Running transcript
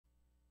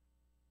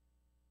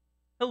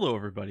Hello,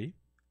 everybody.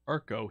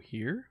 Arco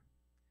here.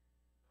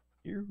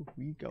 Here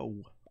we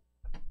go.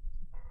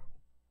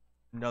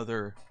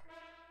 Another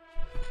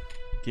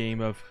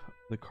game of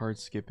the card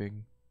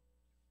skipping.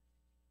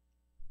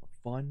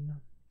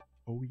 Fun.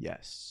 Oh,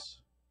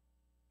 yes.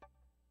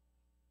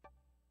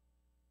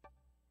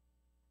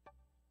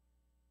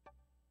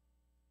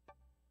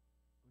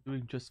 I'm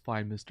doing just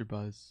fine, Mr.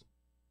 Buzz.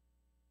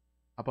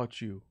 How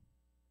about you?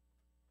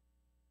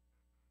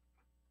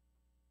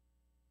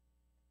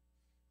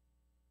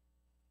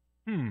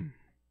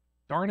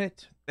 Darn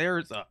it.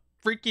 There's a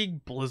freaking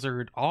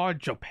blizzard on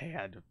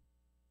Japan.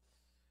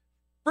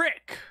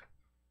 Frick!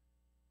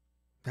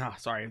 Ah,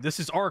 sorry. This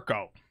is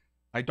Arco.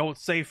 I don't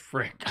say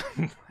frick.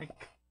 I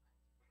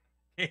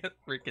can't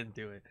freaking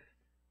do it.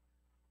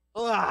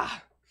 Where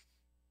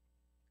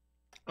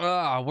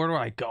do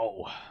I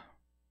go?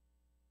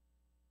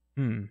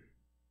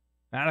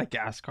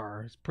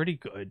 Madagascar is pretty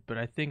good, but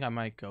I think I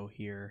might go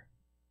here.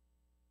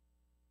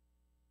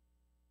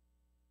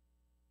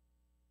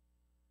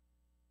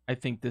 I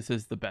think this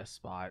is the best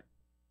spot.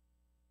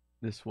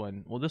 This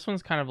one. Well, this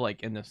one's kind of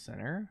like in the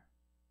center.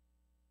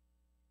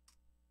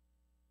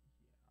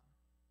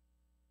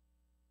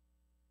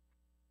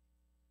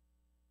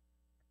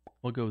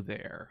 We'll go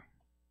there.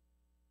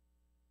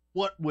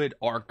 What would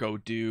Arco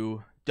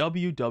do?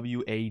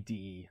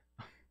 WWAD.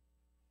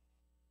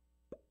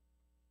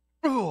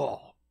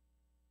 Oh.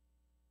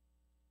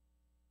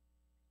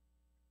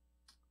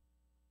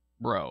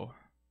 Bro.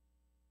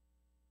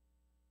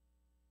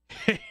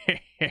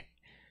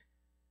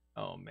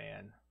 Oh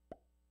man.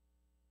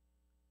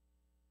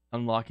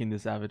 Unlocking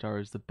this avatar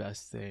is the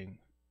best thing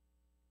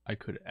I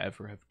could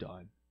ever have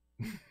done.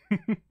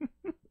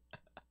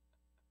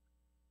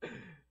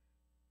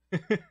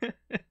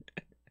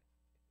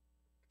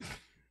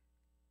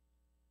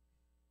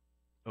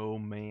 Oh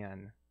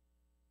man.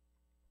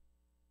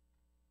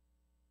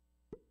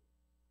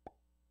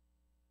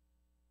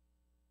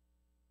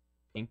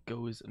 Ink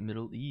goes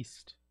Middle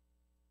East.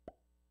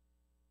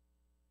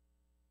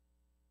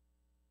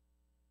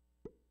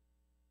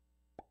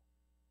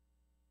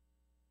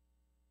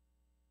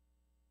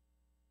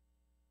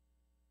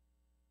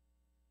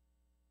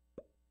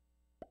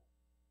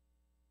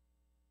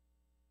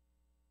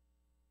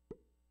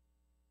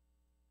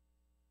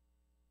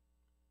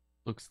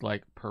 Looks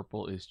like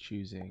purple is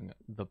choosing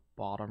the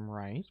bottom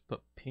right,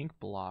 but pink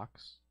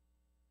blocks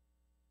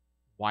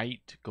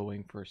white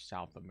going for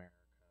South America.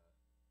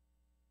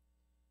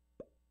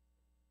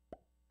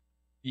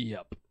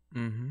 Yep.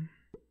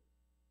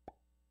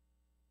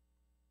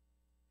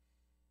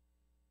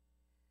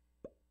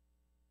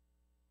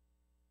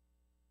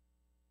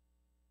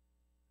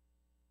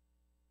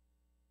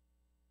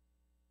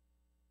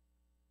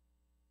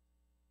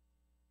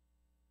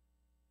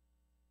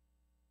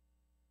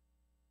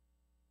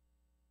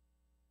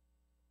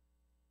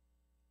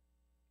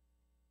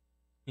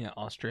 Yeah,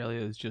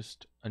 Australia is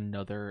just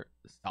another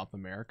South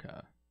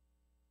America.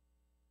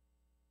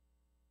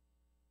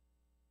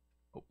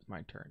 Oh, it's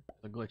my turn.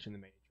 There's a glitch in the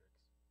matrix.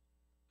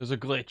 There's a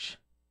glitch.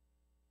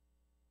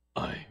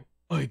 I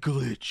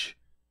glitch.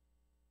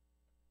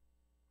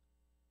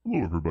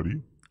 Hello,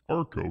 everybody.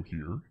 Arco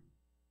here.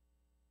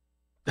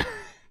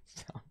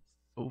 Sounds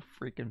so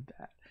freaking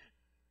bad.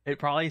 It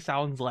probably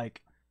sounds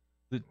like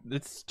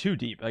it's too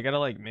deep. I gotta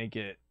like make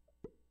it.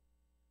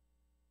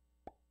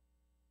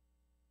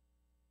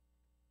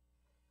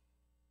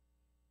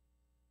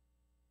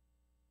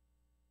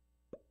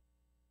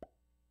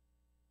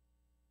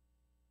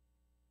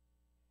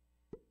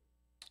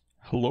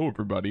 Hello,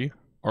 everybody.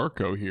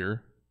 Arco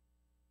here.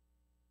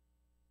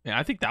 Yeah,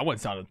 I think that one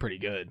sounded pretty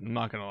good. I'm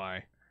not gonna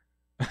lie.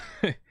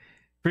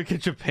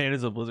 Freaking Japan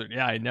is a blizzard.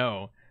 Yeah, I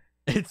know.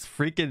 It's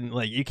freaking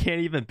like you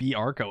can't even beat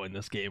Arco in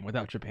this game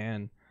without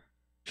Japan.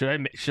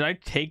 Should I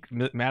take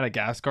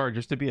Madagascar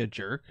just to be a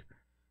jerk?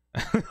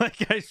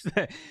 Like I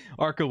said,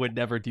 Arco would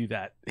never do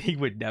that. He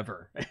would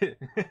never.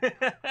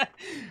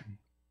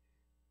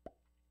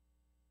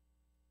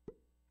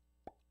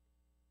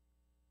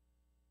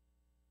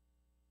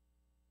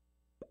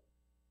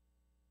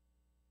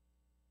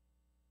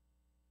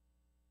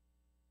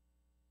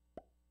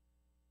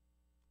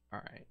 All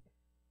right.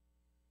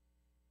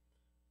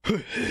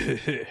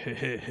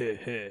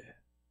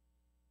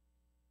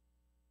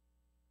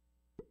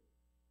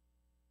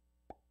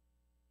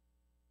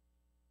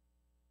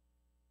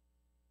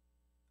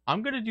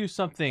 I'm gonna do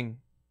something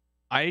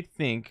I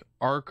think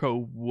Arco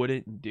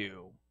wouldn't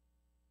do.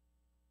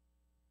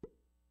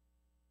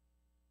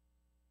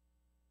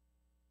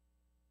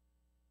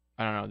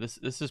 I don't know.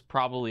 This is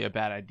probably a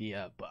bad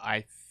idea, but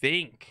I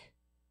think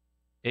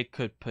it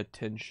could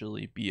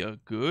potentially be a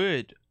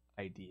good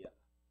idea.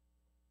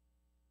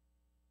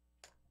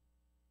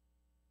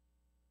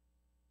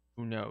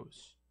 Who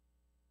knows?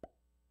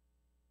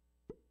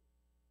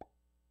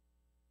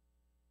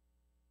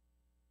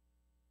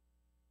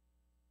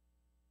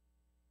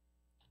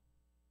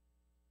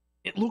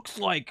 It looks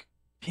like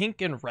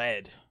pink and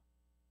red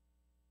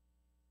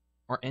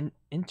are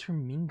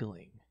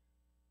intermingling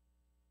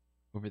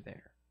over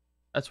there.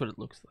 That's what it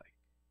looks like.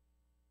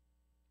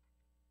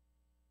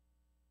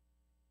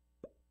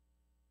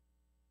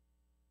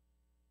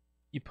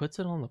 puts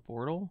it on the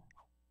portal?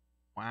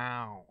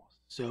 Wow.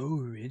 So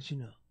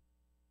original.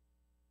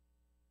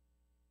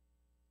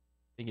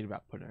 Thinking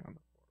about putting it on the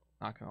portal.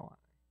 Not gonna lie.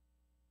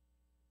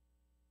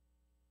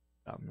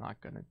 I'm not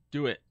gonna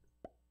do it.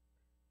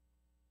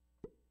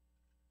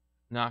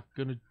 Not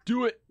gonna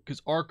do it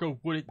because Arco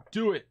wouldn't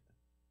do it.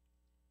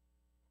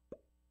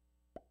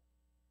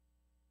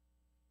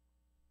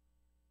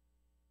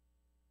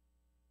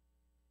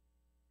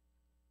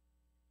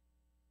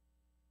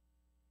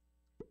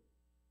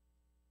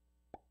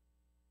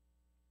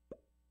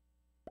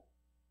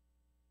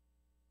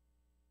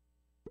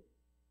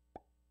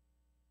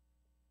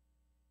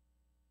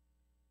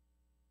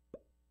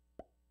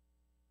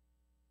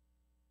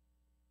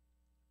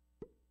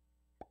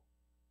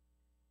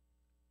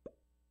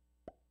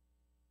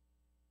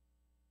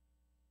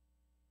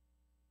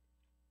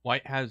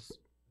 White has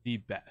the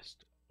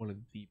best. One of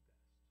the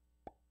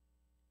best.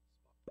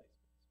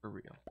 For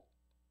real.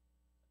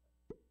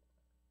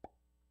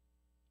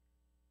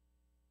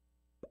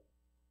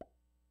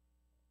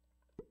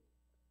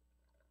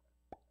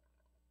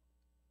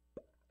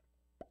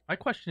 My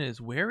question is,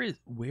 where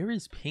is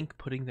Pink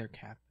putting their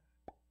cap?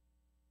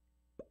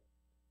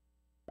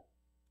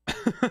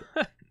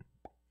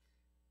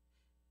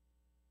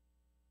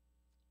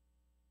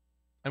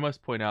 I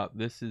must point out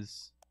this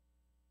is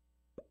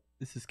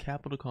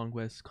Capital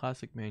Conquest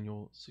Classic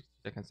Manual 60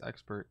 seconds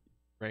expert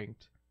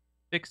ranked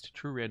fixed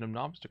true random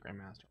knobs to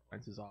Grandmaster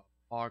lenses off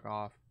fog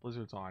off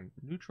blizzards on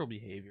neutral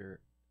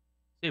behavior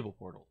stable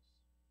portals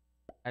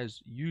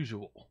as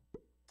usual.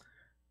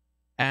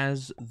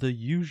 As the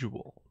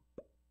usual.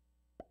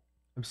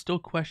 I'm still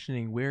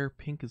questioning where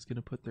Pink is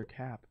gonna put their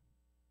cap.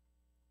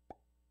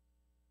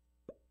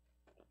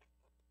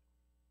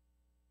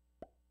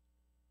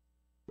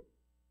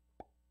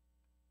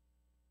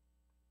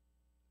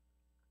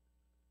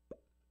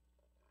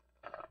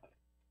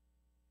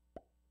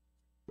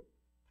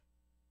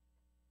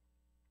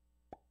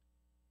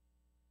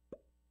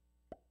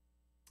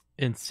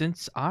 And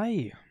since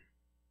I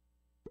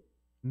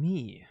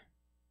am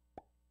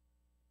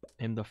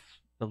the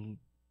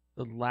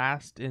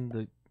last in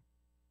the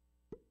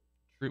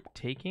troop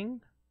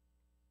taking,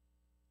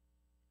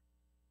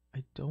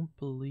 I don't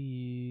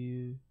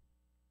believe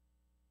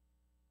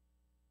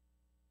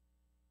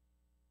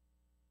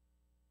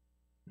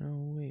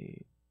no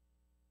wait.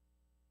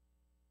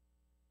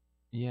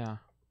 Yeah.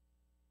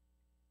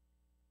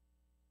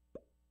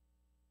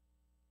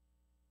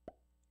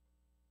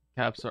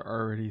 Caps are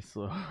already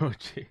slow.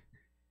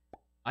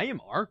 I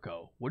am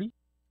Arco. What do you...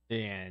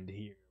 And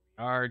here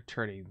we are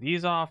turning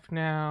these off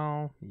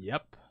now.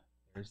 Yep.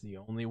 There's the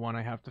only one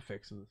I have to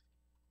fix.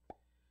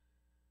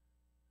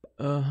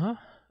 Uh-huh.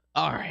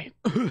 Alright.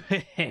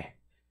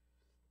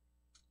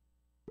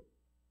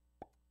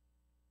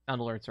 Sound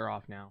alerts are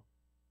off now.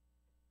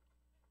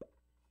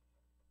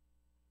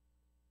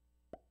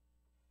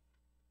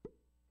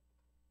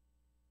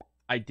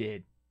 I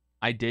did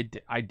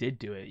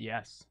do it,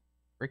 yes.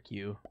 Frick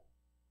you.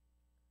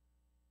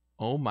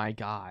 Oh my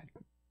god.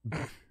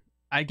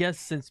 I guess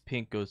since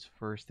Pink goes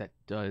first, that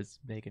does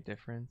make a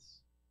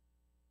difference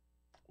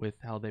with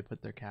how they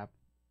put their cap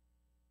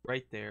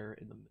right there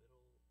in the middle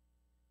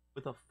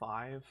with a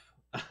 5.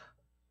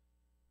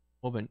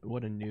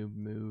 What a noob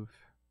move.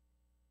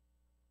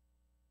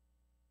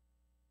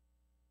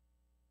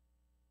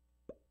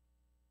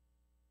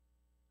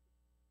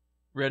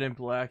 Red and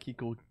black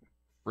equal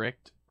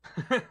fricked.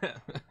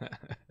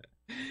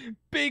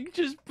 Big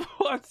just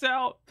pops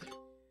out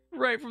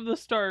right from the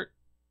start.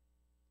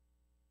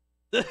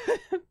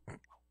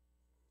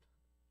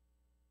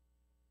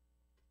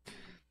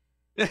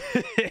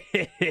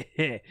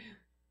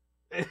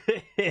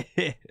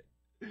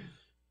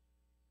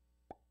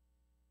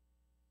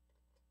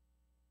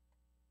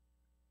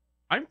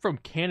 I'm from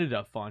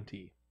Canada,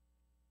 Fonty.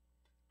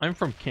 I'm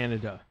from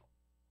Canada.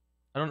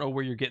 I don't know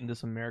where you're getting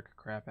this America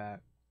crap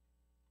at.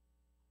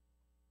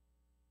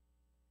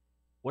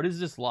 What is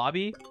this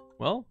lobby?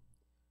 Well,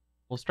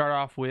 we'll start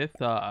off with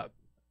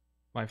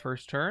my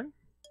first turn.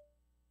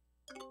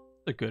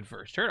 A good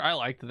first turn. I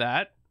liked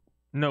that.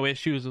 No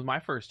issues with my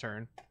first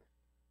turn.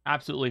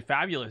 Absolutely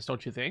fabulous,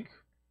 don't you think?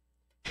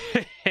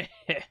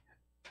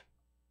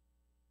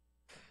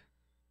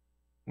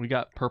 We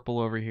got purple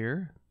over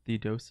here.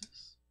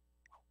 Theodosis.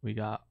 We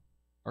got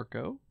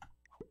Arco.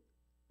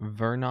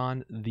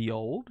 Vernon the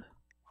Old.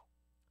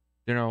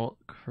 General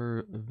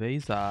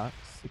Curveza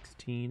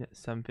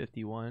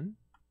 16751.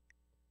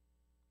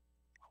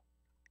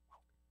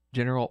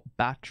 General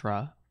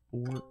Batra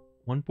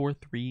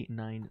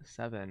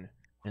 14397.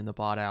 And the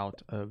bot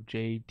out of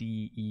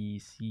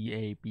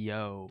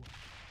JDECABO.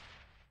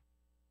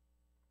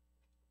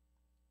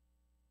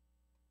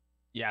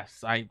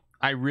 Yes, I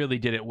really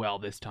did it well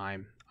this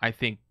time. I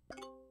think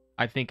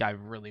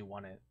I've really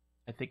won it.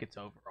 I think it's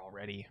over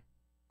already.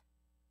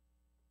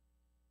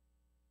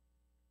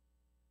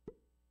 I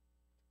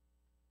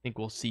think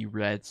we'll see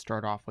Red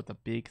start off with a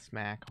big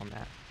smack on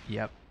that.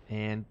 Yep,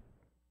 and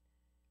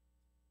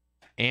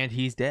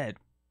he's dead.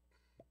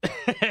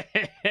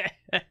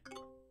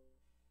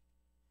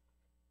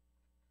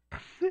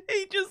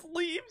 just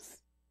leaves.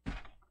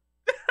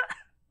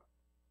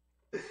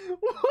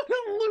 What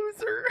a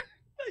loser.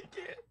 I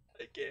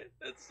can't.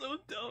 That's so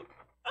dumb.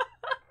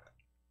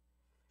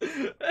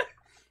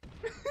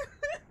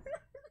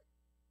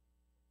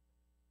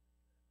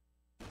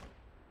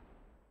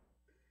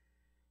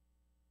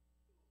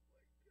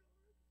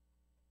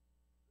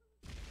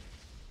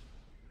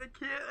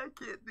 I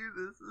can't do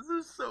this. This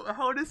is so,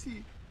 how does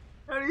he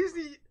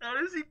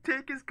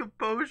take his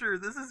composure?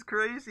 This is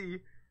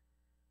crazy.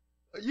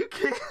 You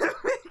can't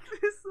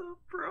make this up,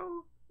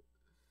 bro.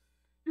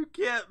 You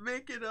can't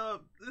make it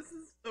up. This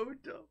is so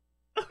dumb.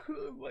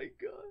 Oh my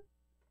god.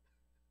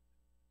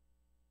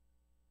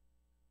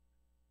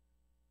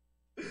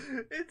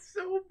 It's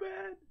so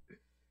bad.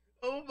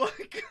 Oh my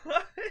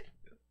god.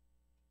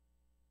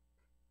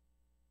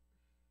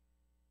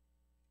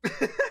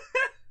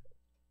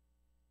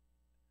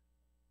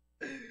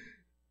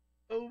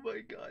 Oh my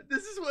god.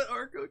 This is what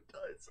Arco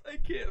does. I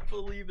can't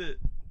believe it.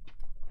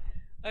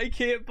 I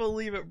can't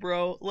believe it,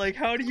 bro. Like,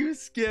 how do you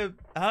skip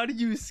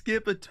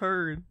a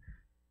turn?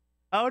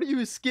 How do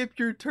you skip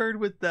your turn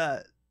with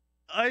that?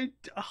 Oh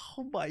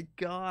my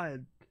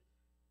god.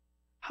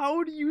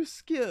 How do you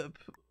skip?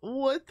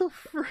 What the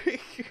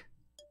frick?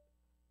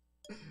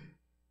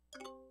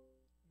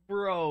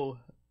 Bro.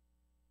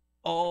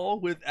 All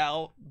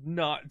without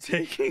not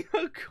taking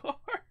a card.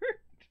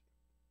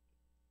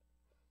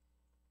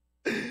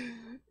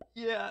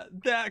 Yeah,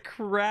 that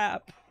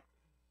crap.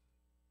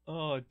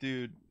 Oh,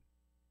 dude.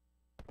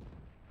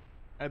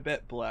 I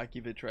bet Black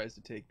even tries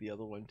to take the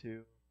other one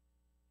too.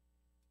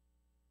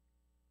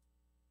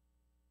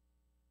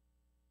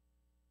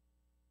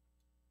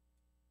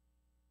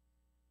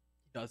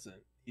 He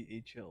doesn't. He chills.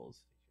 He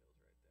chills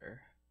right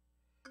there.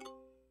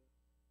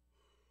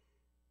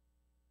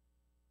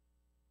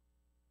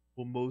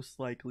 We'll most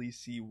likely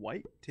see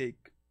White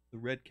take the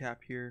red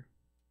cap here.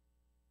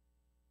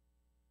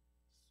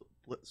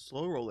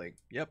 Slow rolling.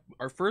 Yep,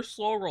 our first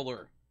slow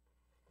roller.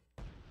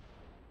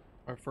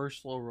 Our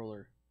first slow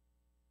roller.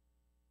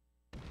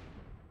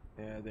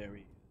 Yeah, there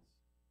he is.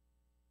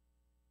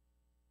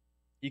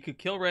 He could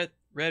kill red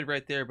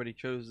right there, but he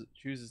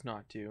chooses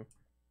not to.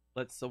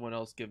 Let someone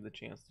else give the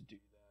chance to do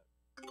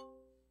that.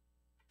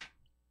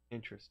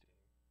 Interesting.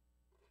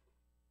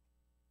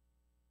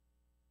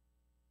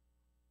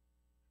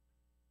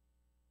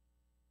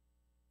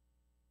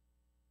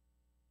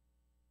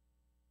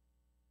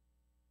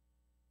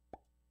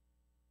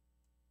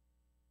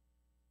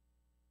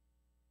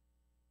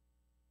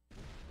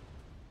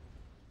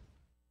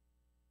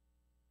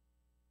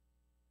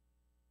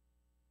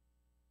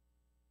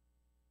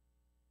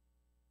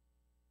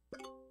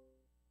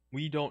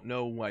 We don't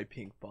know why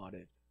Pink bought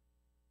it.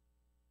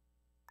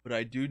 But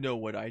I do know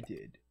what I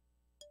did.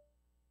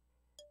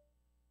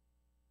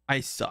 I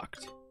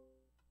sucked.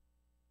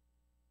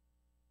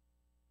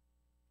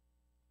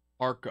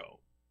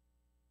 Arco.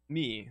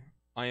 Me.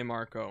 I am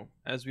Arco.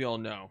 As we all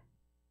know.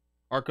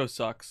 Arco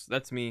sucks.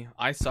 That's me.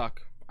 I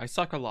suck. I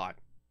suck a lot.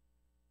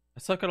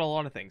 I suck at a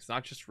lot of things,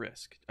 not just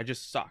Risk. I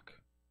just suck.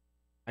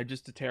 I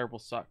just a terrible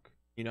suck.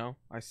 You know?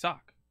 I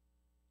suck.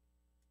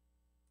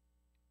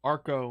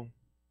 Arco,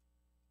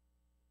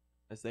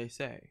 as they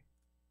say,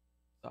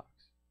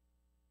 sucks.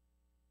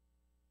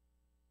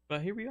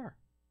 But here we are.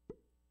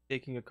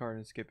 Taking a card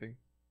and skipping.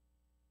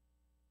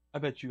 I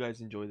bet you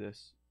guys enjoy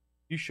this.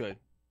 You should.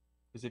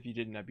 Because if you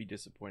didn't, I'd be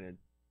disappointed.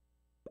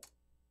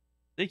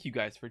 Thank you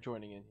guys for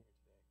joining in here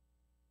today.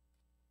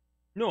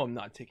 No, I'm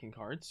not taking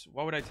cards.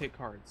 Why would I take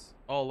cards?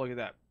 Oh, look at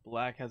that.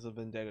 Black has a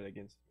vendetta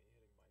against me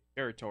hitting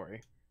my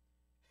territory.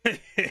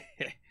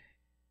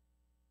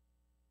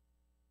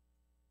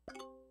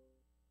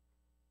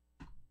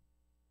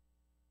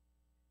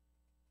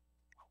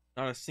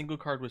 Not a single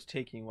card was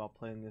taken while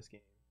playing this game.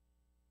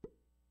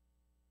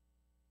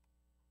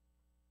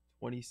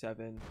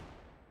 27. He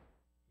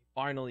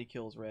finally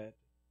kills red.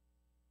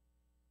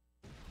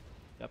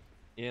 Yep.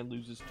 And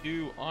loses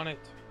 2 on it.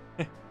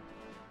 I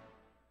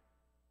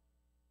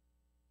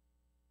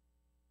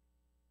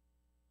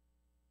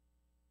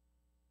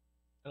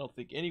don't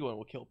think anyone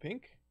will kill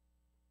pink.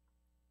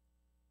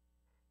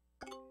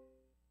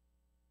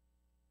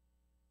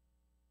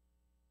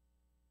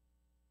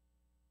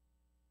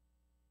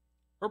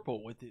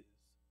 Purple with his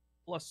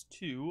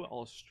 +2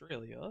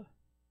 Australia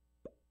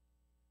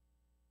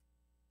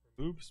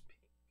removes pink.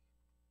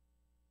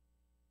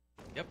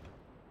 Yep.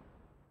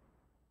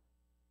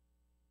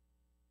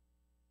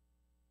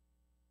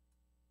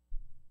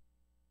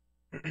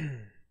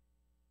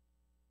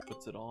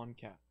 Puts it on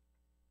cap.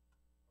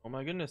 Oh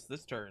my goodness,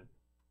 this turn.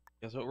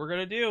 Guess what we're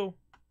gonna do?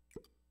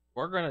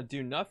 We're gonna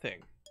do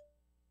nothing.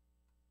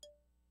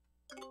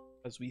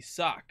 Because we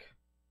suck.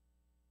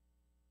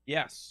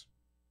 Yes.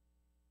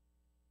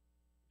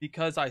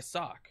 Because I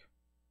suck.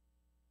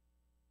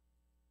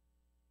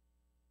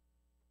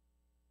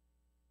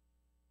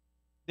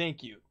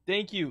 Thank you.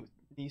 Thank you,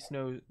 Niece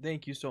Snow.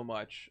 Thank you so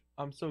much.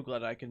 I'm so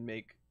glad I can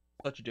make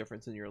such a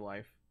difference in your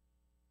life.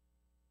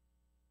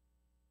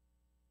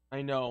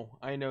 I know,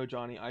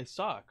 Johnny. I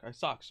suck. I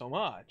suck so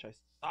much. I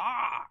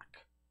suck.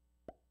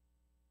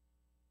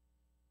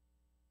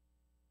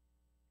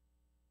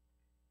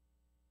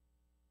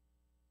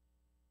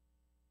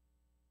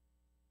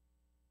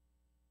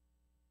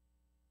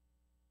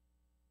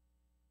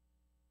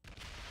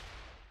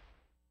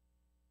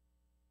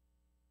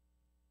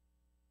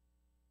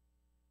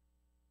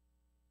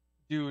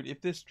 Dude,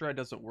 if this strat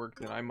doesn't work,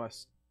 then I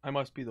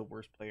must be the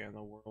worst player in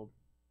the world.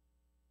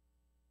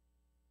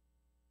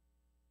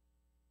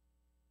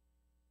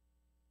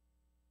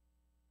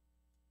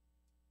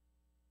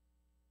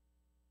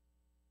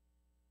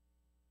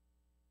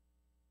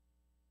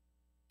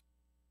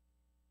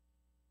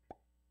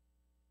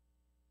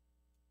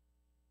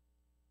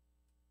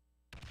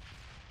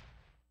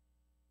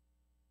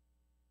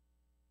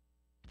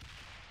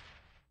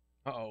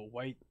 Uh-oh,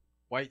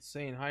 white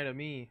saying hi to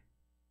me.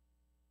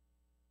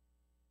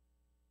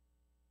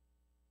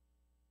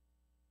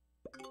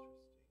 Interesting.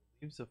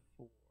 Leaves a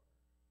 4.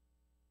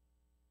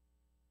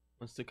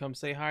 Wants to come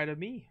say hi to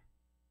me.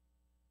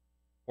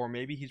 Or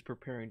maybe he's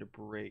preparing to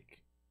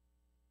break.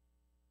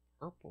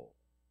 Purple.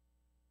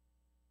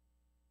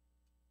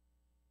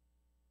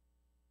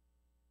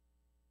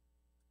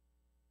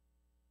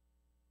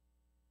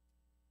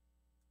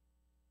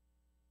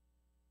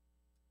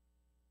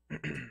 I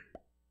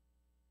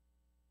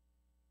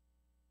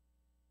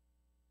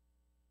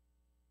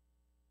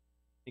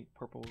think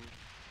purple.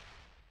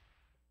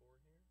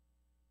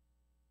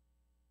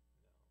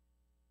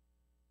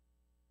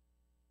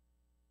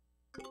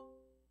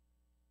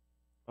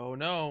 Oh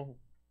no.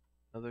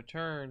 Another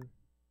turn.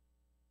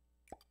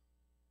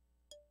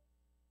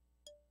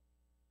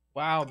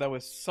 Wow, that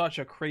was such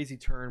a crazy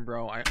turn,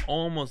 bro. I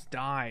almost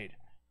died.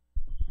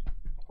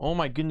 Oh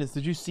my goodness,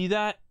 did you see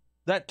that?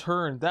 That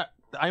turn,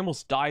 I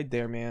almost died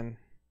there, man.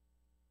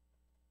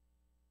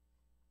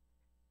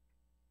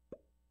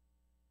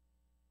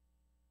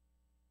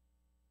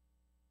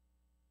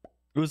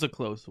 It was a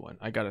close one,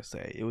 I gotta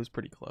say. It was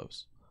pretty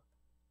close.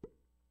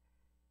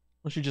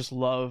 Don't you just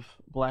love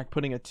black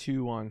putting a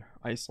 2 on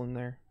Iceland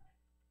there?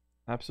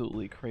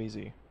 Absolutely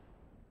crazy.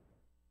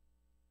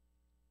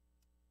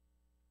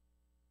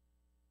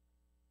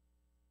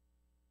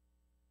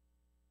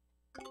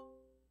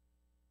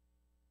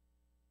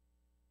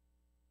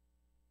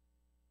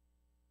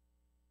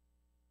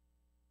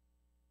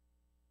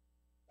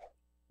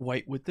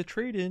 White with the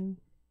trade in.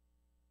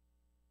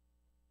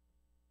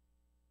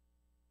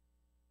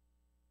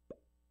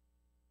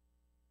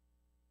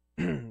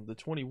 The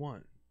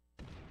 21.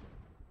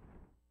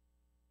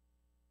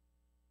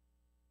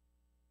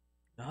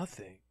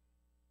 Nothing.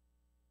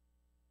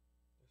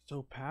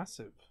 So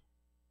passive.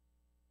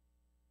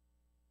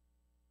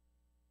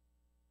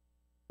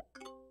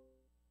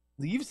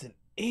 Leaves an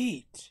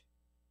 8.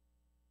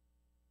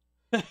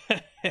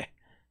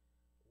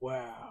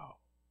 Wow.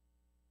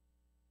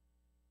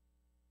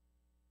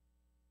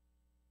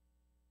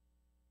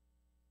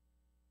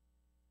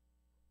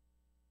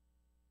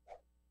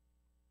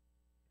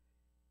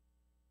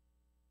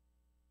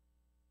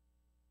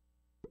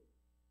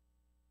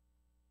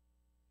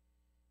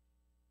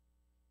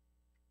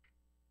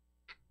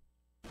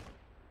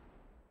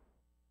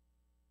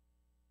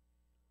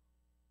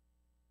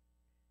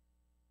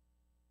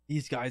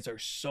 These guys are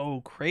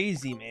so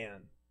crazy,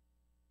 man.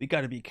 We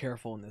got to be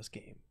careful in this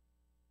game.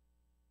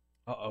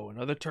 Uh-oh,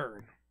 another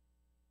turn.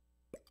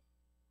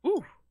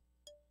 Ooh.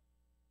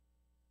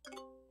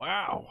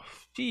 Wow.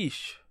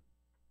 Sheesh.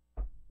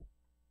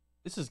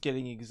 This is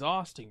getting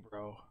exhausting,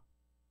 bro.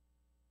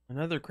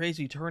 Another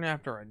crazy turn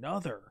after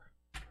another.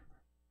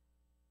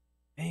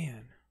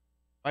 Man.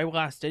 If I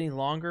last any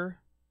longer,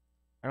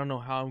 I don't know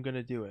how I'm going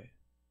to do it.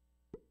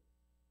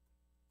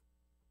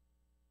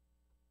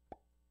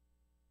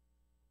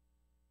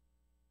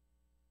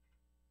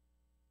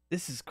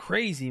 This is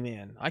crazy,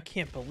 man. I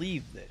can't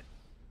believe that.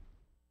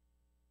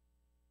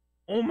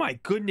 Oh my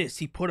goodness,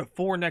 he put a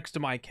 4 next to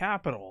my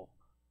capital.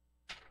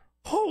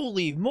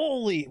 Holy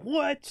moly,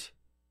 what?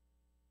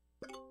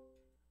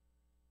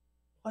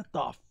 What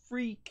the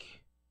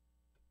freak?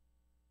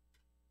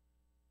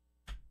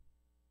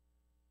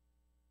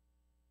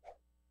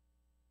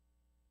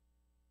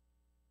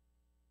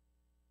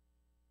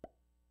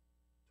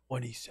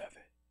 $27.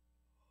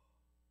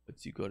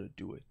 What's he gonna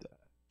do with that?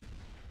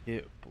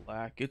 Hit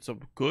black. It's a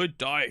good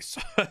dice.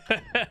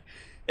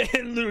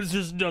 And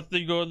loses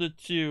nothing on the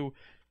 2.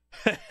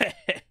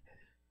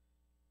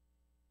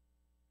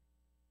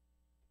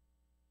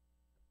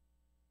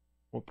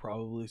 We'll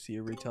probably see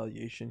a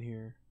retaliation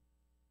here.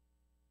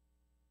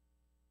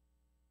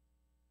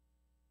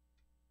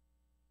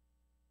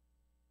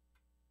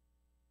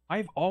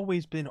 I've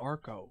always been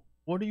Arco.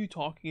 What are you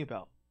talking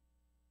about?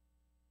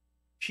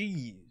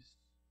 Jeez.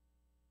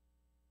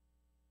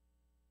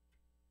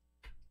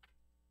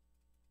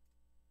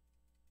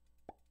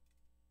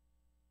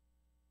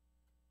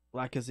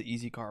 Black has an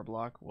easy card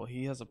block. Well,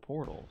 he has a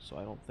portal, so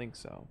I don't think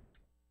so.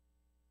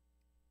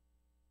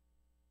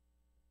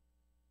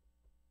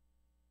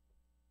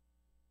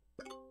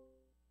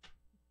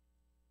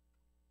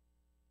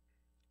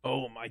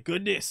 Oh my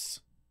goodness.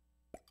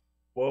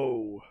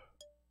 Whoa.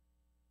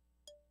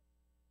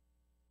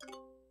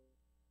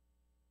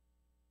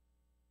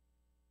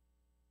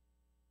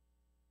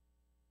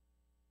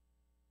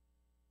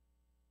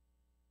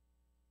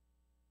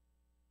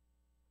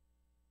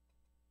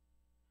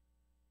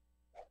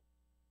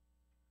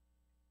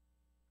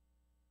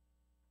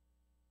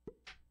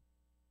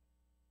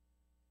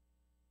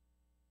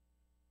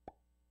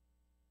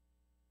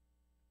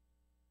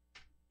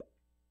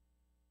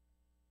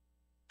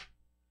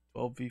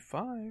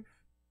 12v5.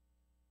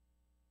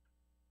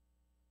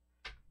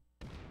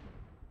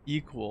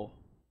 Equal.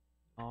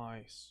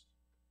 Nice.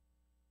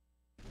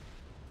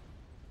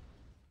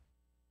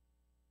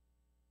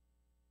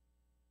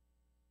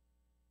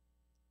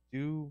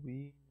 Do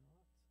we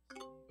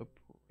not see a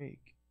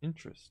break?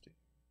 Interesting.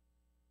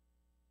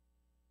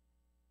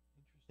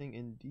 Interesting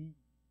indeed.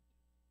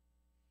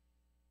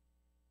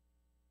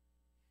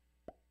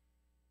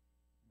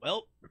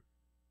 Well,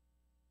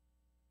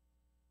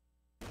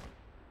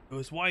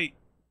 goes white.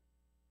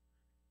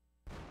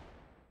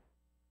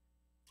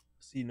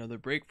 See another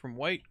break from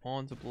white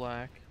onto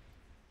black.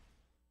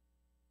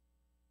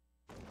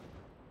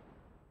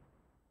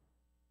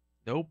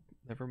 Nope,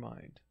 never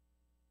mind.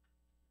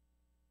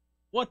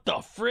 What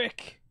the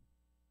frick?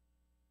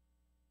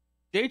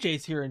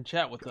 JJ's here in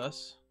chat with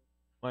us.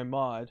 My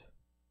mod.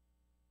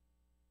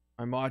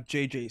 My mod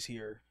JJ's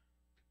here.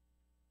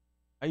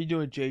 How you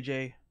doing,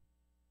 JJ?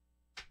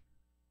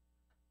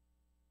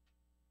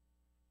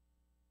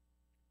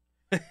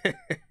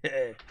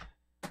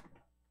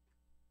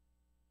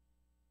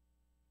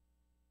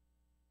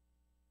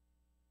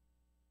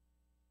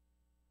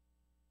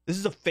 This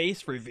is a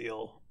face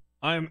reveal.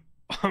 I'm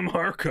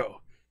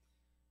Arco.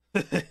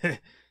 It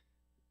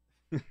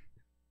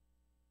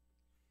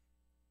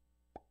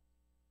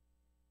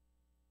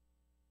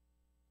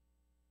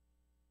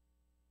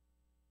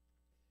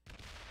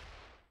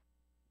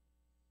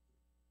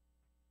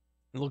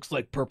looks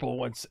like Purple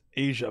wants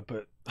Asia,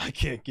 but I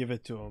can't give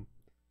it to him.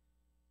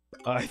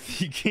 I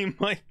think he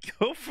might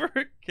go for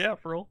a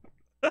cap roll.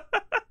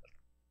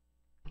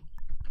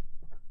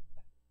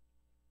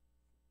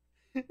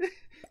 I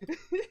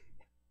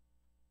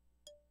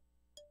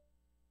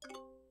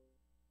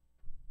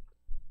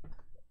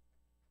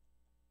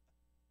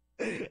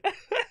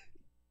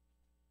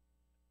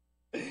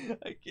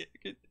can't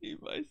contain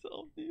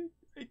myself, dude.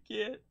 I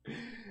can't.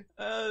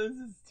 This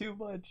is too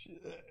much.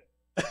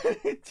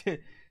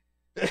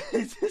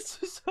 This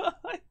is a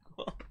high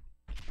quality.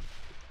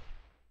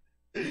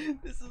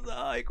 This is a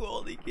high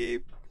quality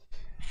game.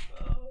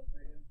 Oh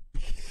man.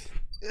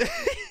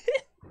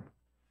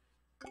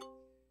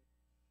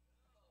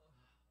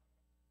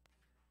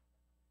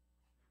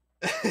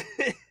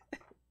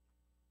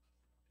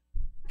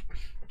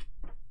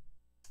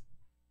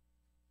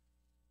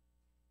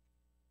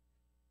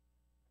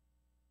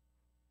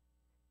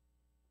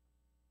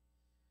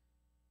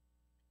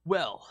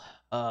 Well,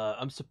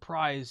 I'm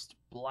surprised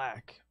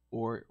black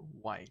or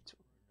white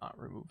are not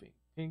removing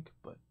pink,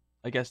 but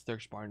I guess they're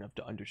smart enough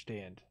to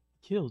understand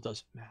kill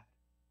doesn't matter.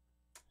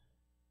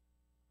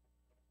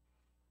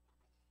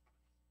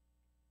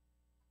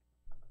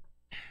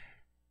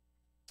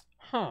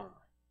 Huh.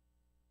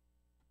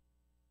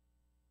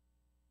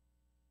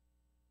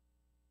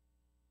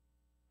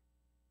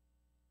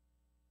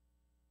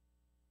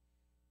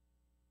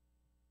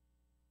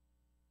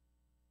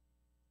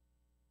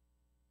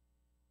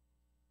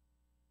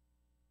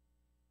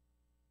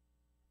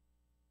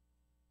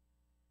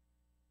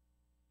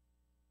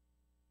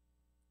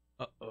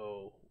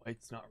 Uh-oh,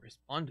 white's not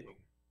responding.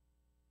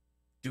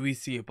 Do we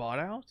see a bot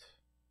out?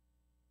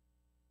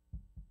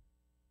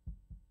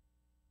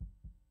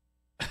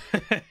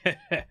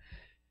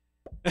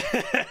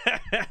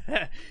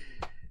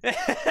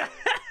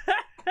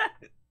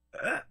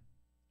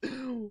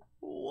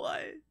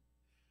 What?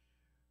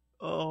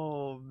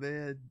 Oh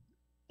man,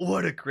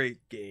 what a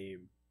great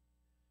game.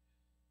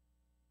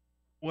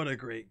 What a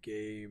great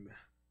game.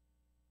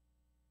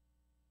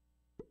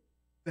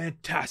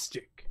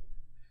 Fantastic.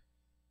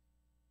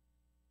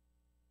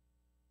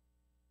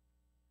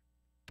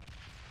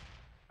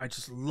 I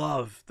just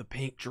love the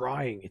paint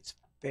drying. It's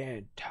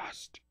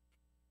fantastic.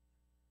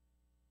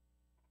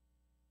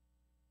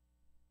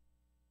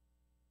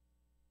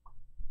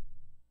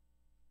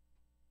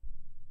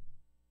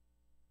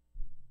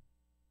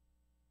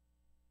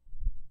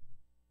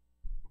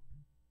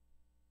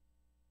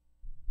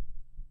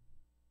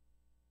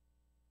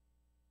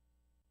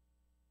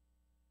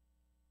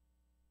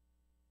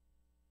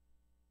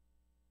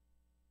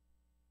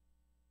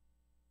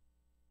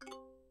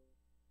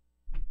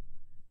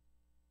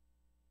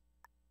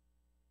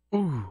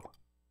 Ooh.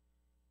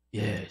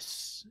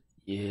 Yes.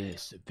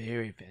 Yes. A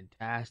very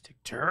fantastic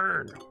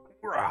turn.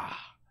 Hurrah.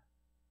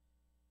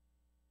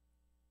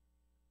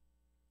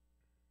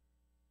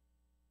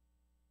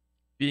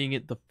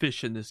 Being the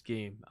fish in this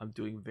game, I'm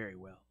doing very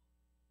well.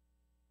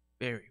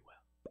 Very well.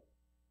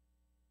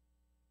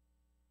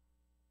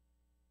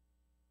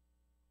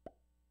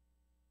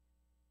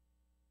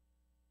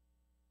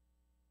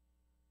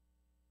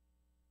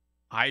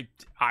 I'm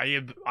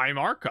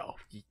Arco.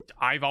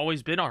 I've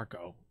always been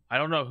Arco. I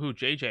don't know who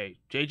JJ.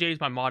 JJ is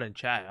my mod in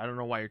chat. I don't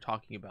know why you're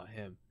talking about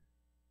him.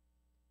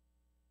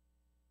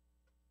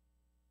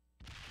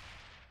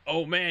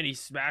 Oh man, he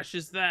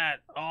smashes that.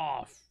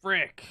 Oh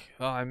frick.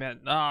 Oh, I meant.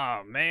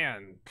 Oh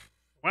man.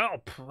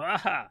 Well, so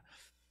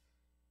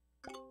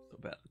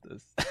bad at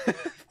this.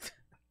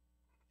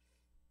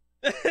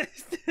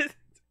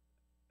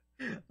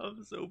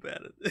 I'm so bad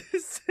at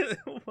this.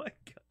 Oh my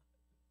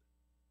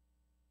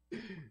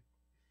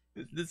god.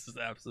 This is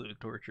absolute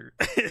torture.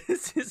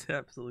 This is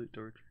absolute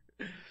torture.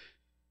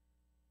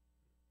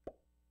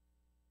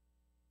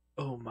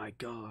 Oh my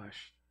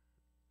gosh.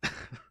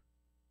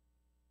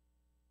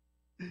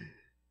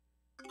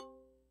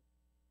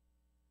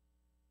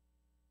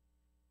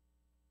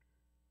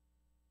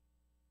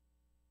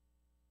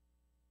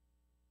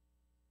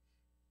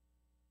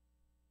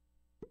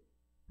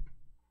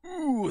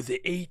 Ooh,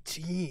 the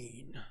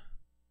 18.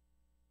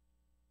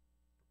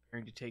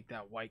 Preparing to take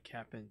that white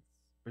cap in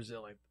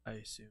Brazil, I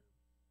assume.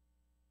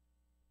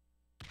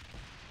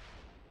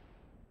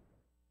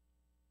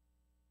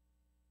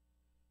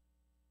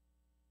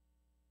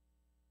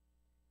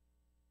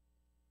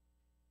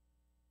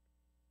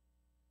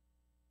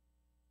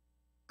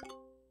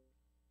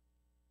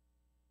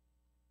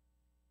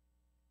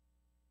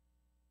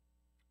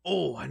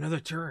 Oh,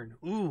 another turn.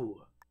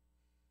 Ooh.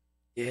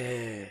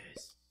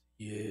 Yes.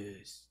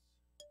 Yes.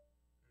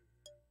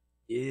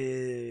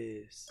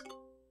 Yes.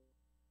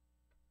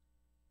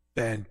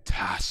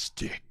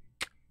 Fantastic.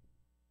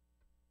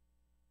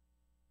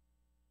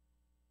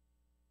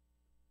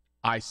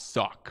 I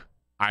suck.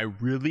 I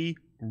really,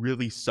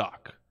 really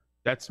suck.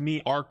 That's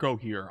me, Arco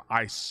here.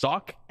 I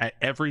suck at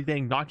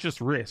everything, not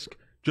just Risk,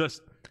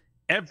 just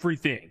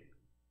everything.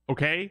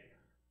 Okay?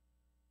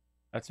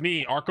 That's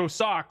me, Arco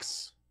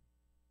sucks.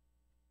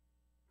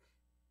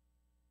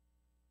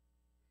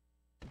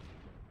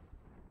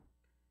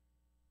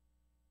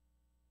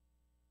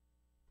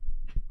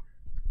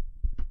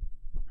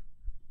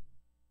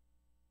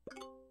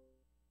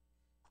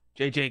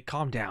 JJ,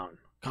 calm down.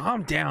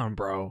 Calm down,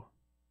 bro.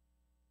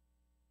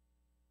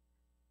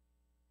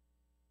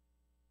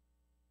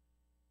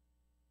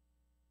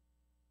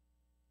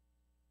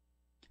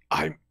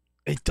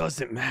 It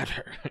doesn't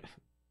matter.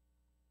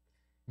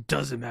 It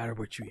doesn't matter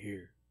what you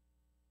hear.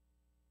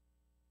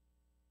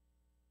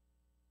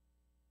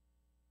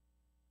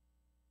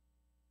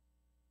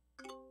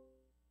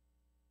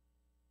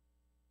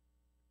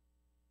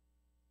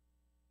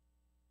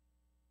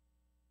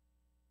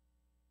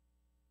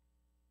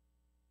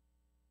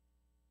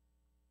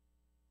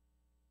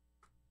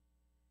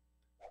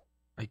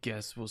 I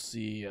guess we'll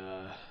see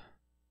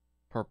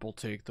Purple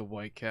take the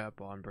white cap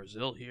on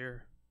Brazil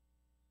here.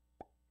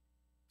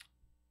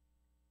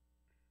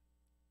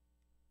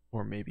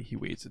 Or maybe he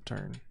waits a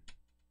turn.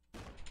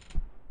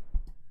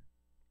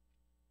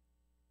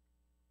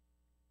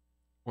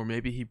 Or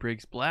maybe he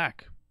breaks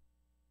black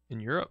in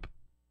Europe.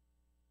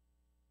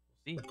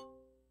 We'll see.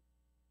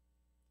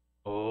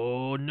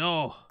 Oh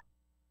no.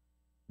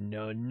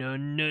 No, no,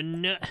 no,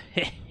 no.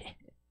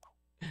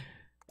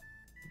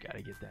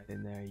 Gotta get that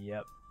in there.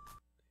 Yep.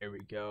 There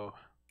we go.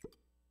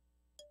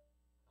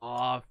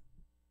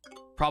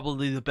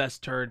 Probably the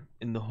best turn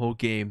in the whole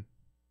game.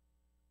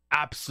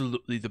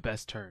 Absolutely the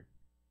best turn.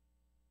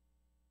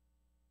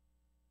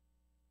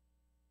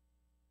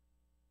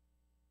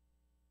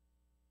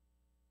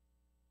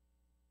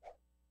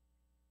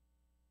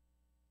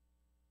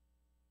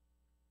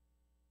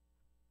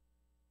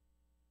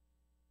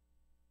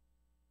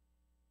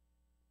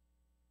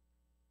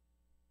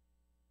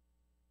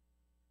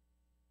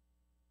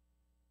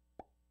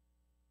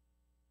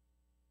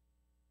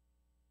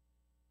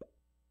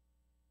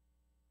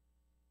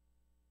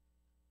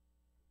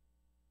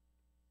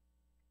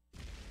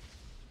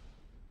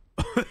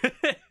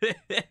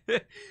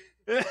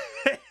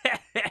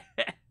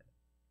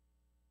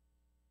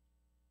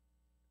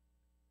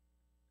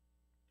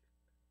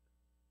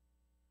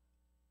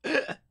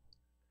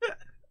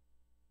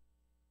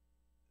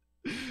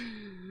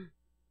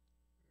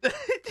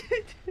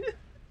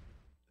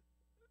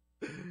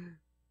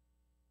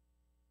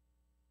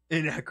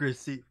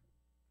 Inaccuracy.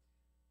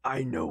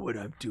 I know what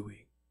I'm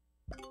doing.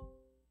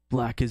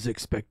 Black is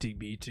expecting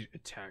me to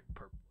attack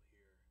purple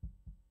here.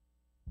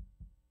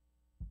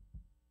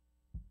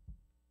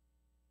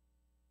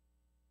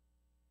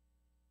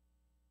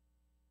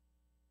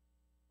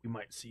 We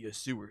might see a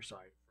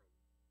suicide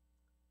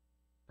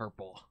from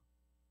purple.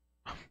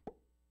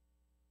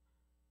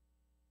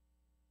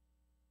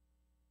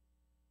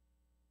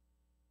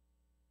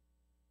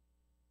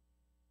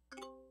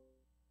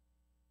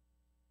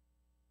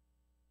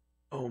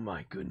 Oh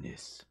my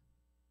goodness.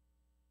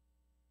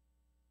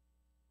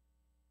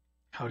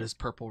 How does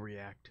purple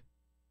react?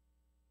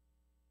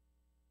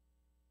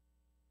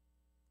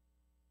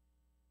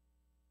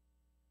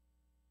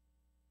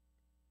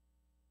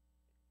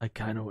 I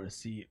kind of want to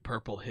see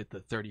purple hit the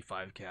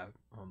 35 cap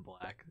on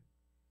black.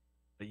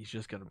 But he's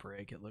just going to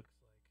break, it looks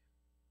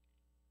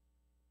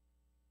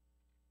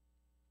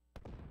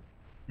like.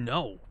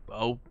 No.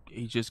 Oh,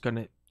 he's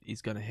going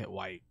to hit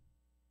white.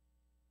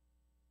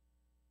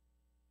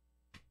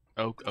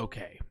 Oh,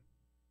 okay.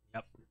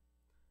 Yep.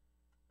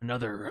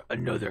 Another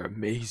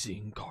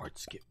amazing card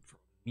skip from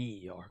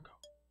me, Arco.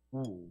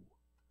 Ooh.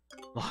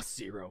 Lost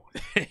 0.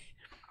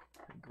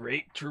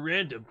 Great true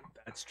random.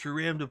 That's true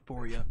random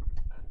for you.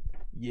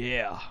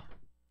 Yeah.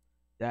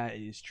 That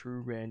is true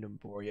random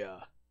for you.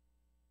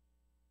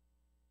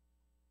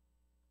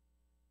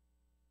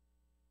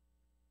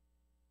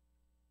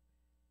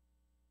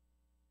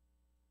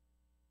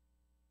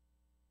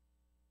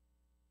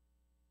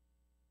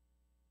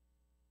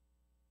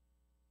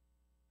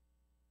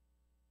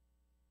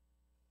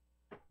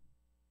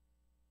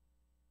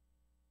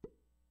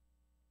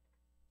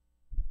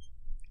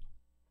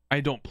 I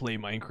don't play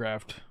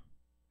Minecraft.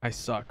 I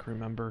suck,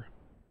 remember?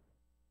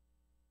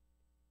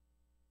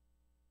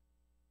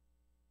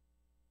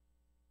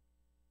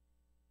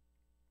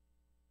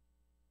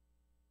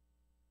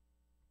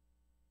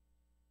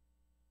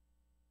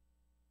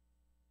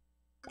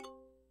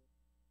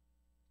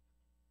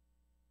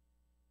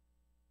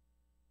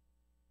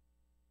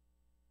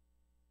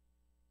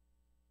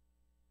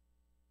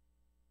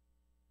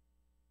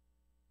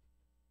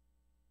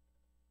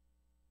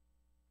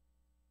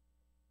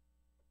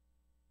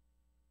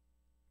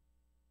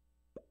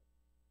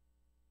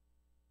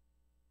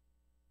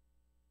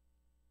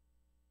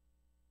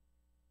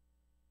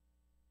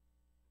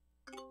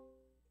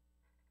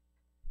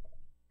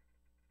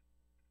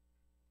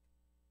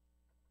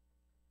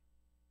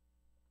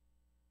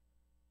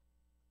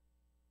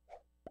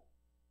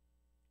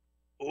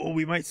 Oh,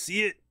 we might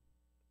see it.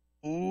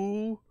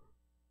 Ooh.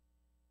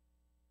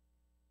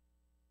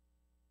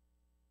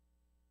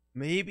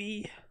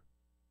 Maybe.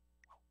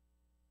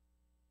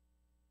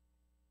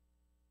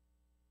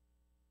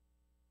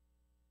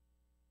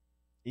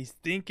 He's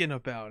thinking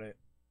about it.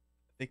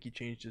 I think he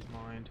changed his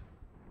mind.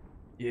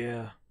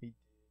 Yeah.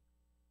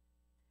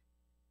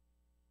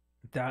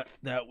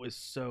 That was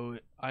so.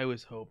 I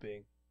was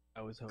hoping.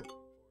 I was hoping for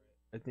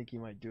it. I think he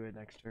might do it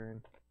next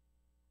turn.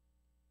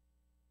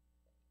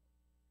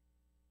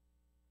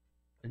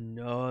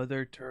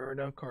 Another turn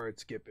of card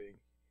skipping.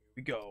 Here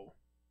we go.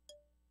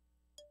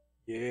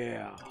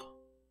 Yeah.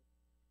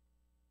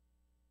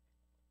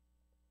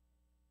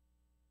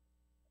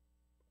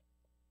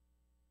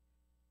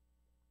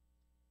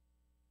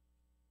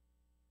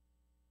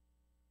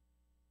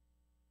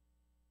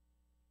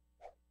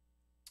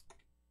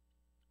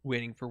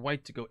 Waiting for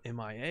white to go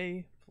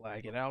MIA.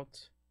 Flag it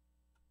out.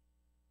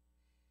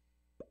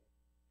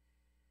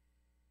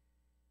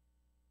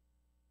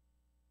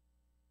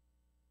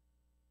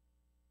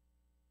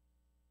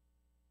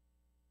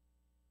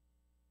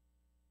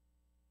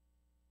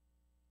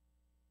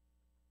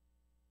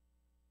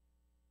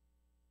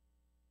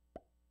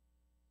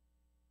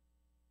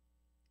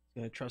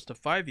 Gonna trust a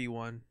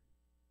 5v1.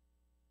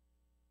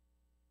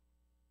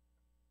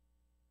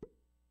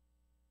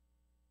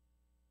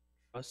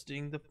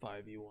 Trusting the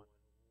 5v1.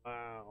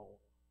 Wow.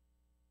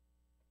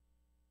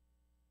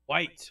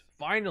 White,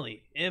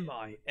 finally,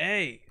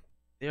 MIA.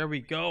 There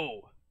we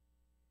go.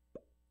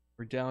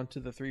 We're down to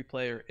the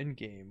 3-player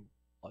in-game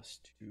plus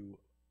 2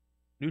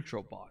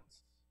 neutral bots.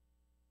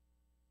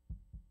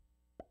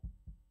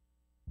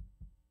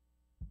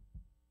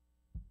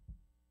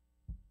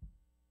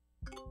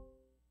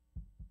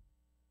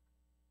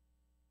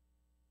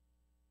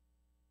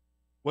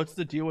 What's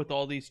the deal with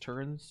all these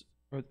turns?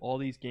 With all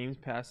these games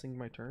passing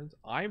my turns?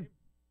 I'm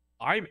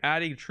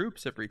adding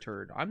troops every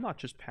turn. I'm not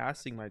just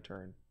passing my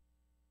turn.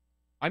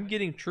 I'm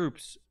getting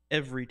troops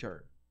every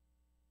turn.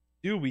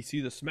 Do we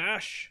see the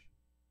smash?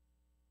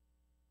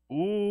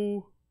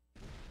 Ooh.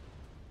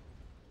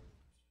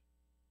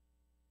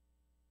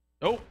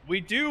 Oh,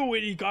 we do,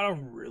 and he got a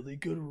really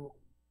good roll.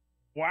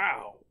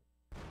 Wow.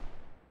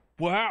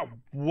 Wow.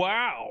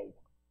 Wow.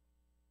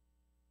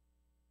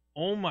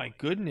 Oh my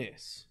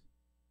goodness.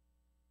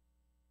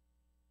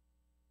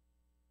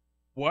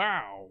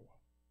 Wow.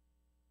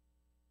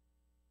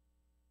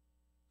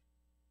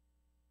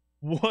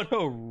 What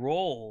a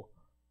roll.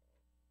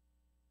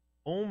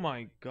 Oh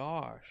my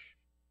gosh.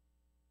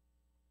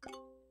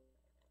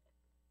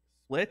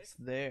 Slits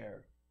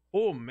there.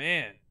 Oh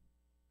man.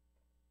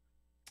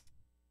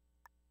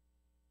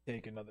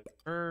 Take another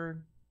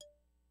turn.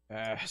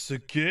 Pass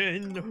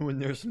again when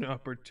there's an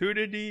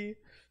opportunity.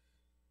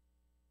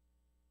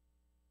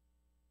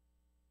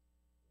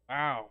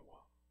 Wow.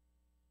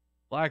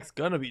 Black's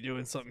gonna be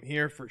doing something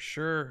here for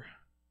sure.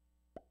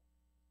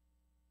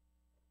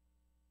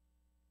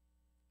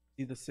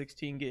 See the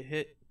 16 get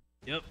hit.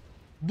 Yep.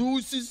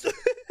 Loses.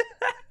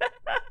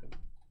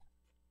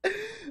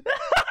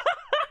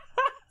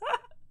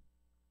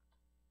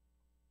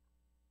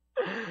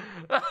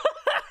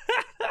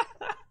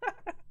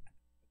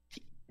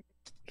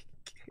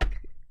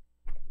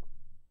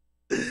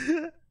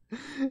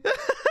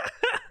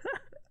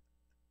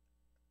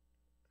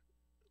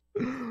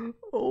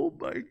 Oh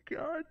my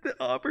god,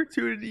 the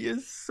opportunity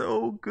is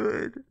so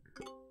good.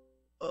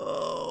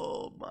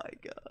 Oh my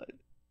god.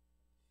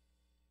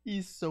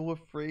 He's so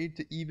afraid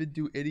to even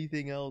do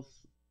anything else.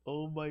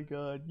 Oh my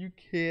god, you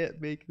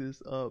can't make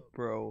this up,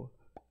 bro.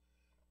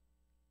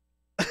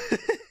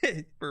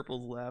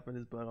 Purple's laughing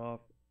his butt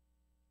off.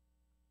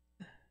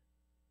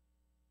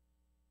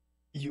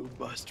 You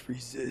must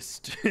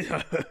resist.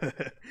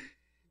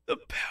 The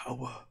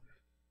power.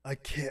 I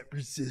can't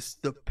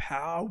resist the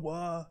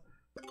power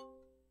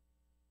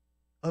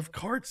of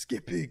card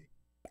skipping.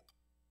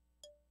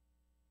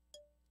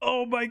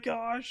 Oh my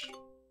gosh.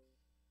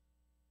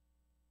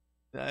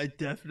 I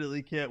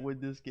definitely can't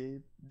win this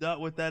game. Not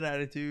with that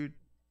attitude.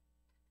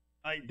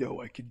 I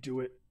know I can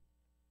do it.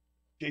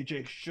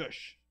 JJ,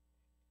 shush.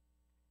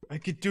 I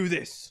can do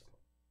this.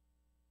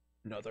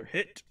 Another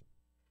hit.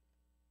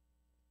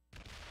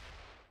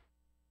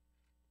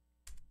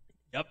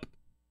 Yep.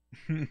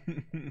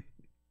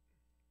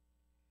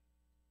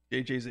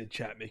 JJ's in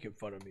chat making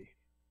fun of me.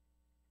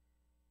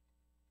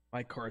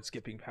 My card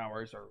skipping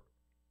powers are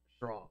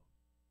strong.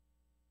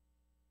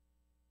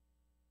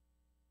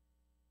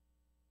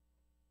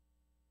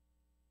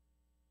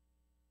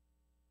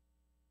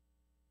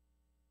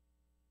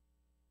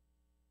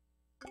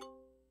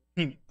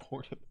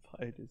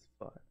 Fortified is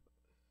 5.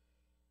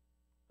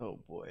 Oh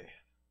boy.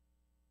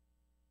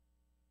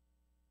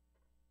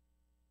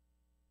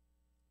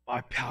 My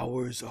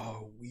powers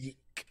are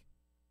weak.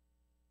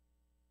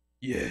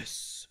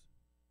 Yes.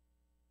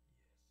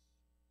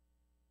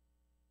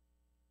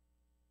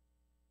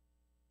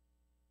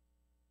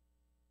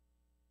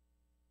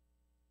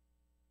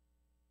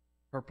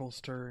 Purple's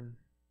turn.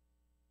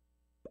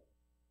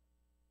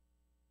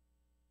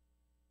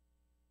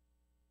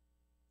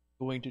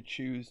 Going to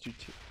choose to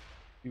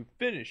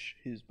finish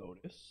his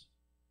bonus.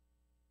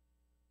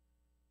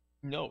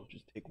 No,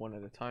 just take one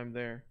at a time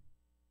there.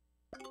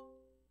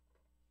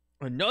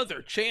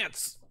 Another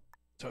chance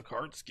to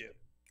card skip.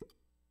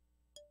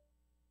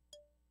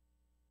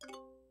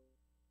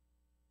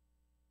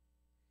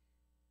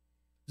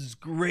 This is a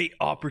great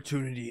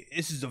opportunity.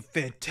 This is a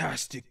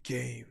fantastic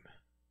game.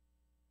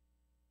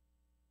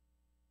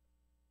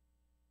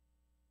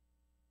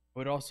 I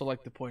would also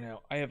like to point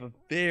out I have a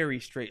very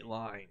straight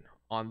line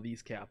on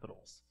these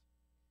capitals.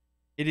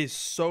 It is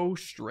so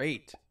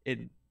straight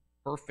and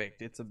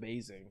perfect. It's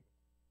amazing.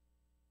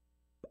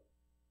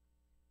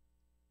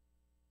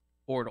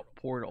 Portal,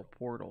 portal,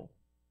 portal.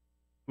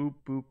 Boop,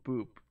 boop,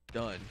 boop.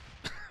 Done.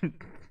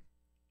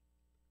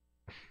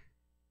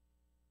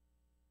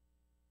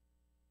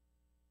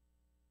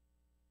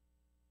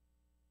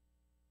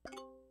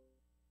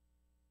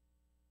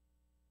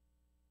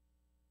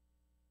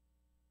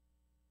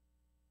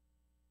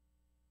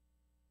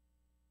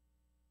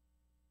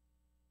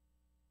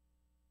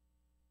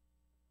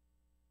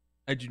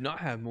 I do not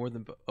have more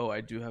than. Oh,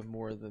 I do have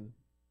more than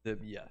them.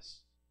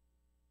 Yes.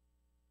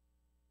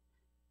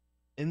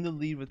 In the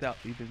lead without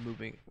even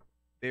moving.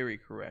 Very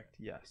correct.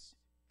 Yes.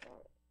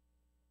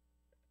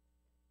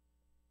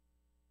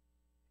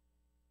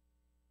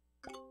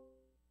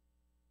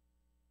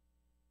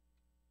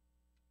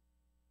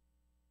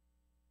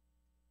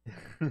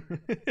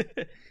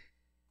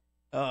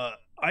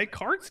 I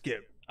card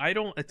skip. I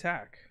don't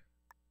attack.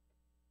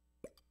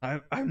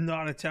 I'm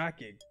not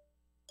attacking.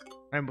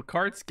 I'm a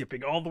card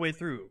skipping all the way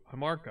through.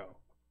 I'm Arco.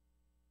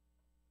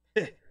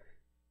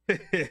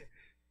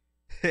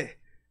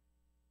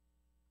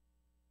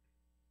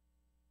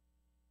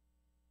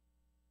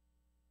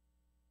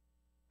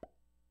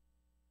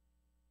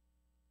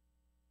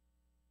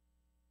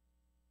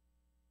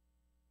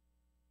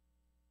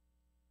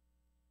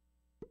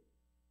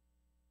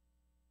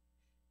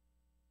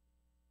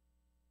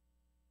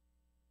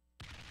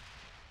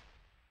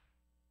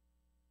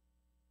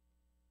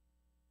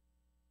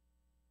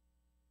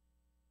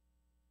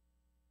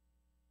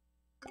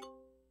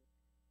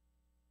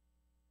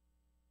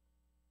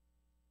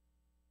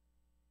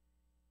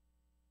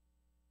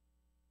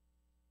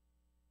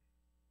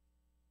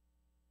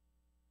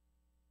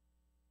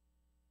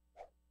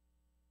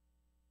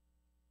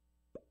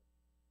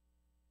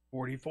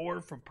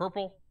 44 from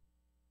purple.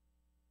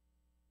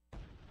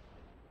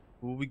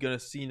 Will we gonna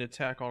see an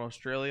attack on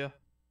Australia?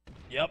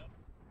 Yep.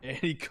 And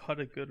he got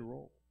a good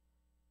roll.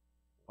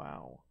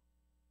 Wow.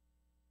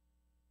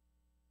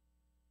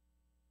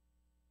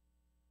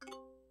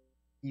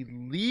 He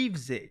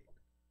leaves it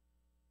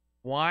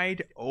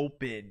wide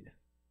open.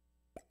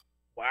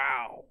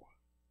 Wow.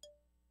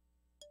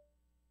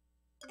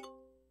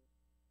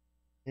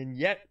 And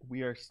yet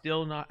we are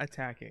still not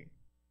attacking.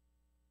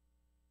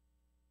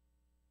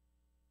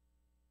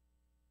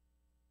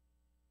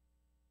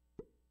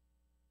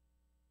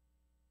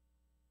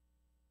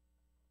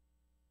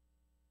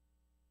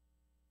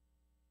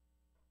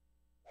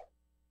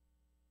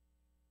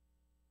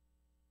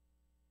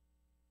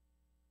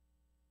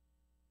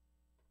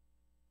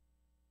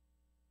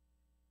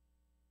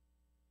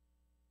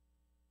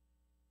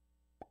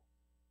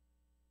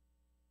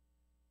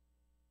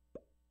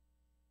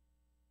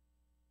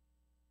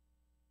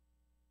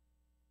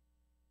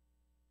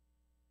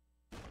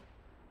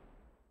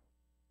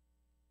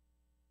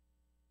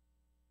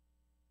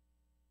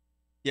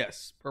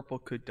 Yes, purple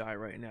could die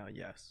right now,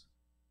 yes.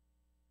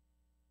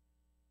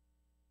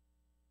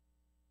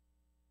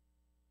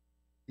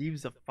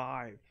 Leaves a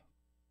 5.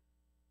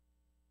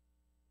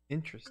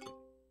 Interesting.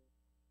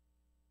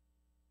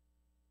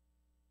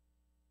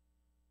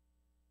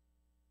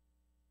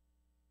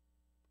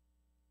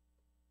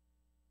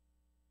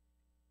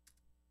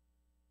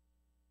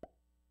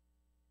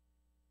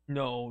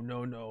 No,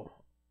 no, no.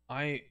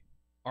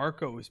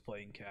 Arco is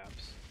playing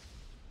caps.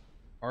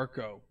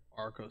 Arco's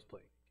playing caps, not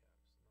JJ.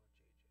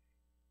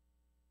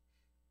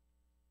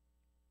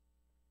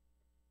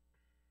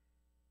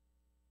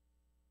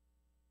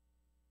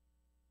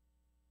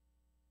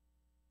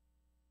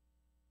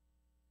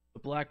 The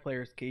black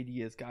player's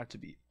KD has got to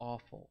be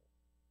awful.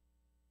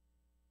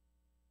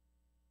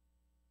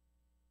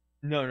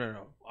 No, no,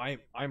 no.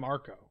 I'm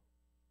Arco.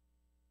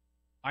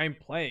 I'm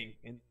playing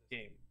in the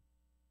game.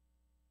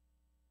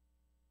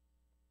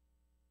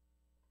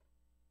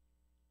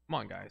 Come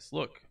on, guys.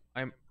 Look,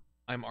 I'm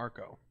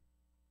Arco.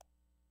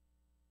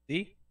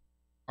 See?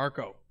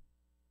 Arco.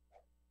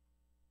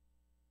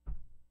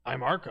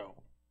 I'm Arco.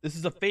 This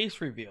is a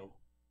face reveal.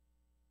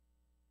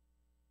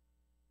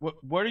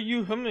 What are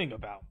you humming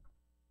about?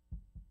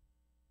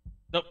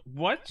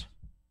 What?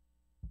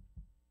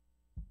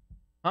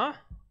 Huh?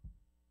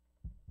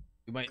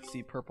 We might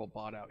see purple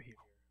bot out here.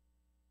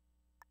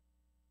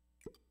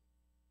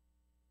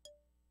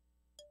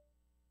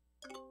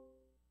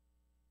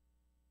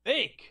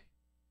 Fake.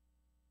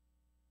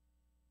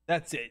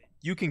 That's it.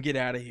 You can get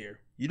out of here.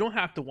 You don't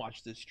have to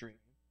watch this stream.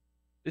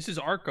 This is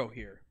Arco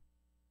here.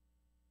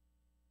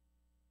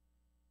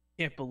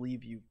 Can't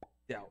believe you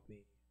doubt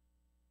me.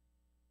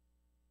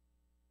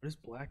 What is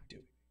Black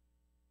doing?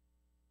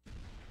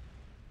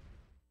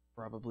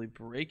 Probably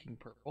breaking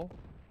purple.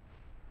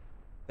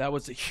 That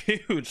was a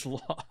huge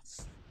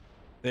loss.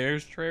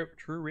 There's true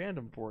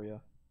random for you.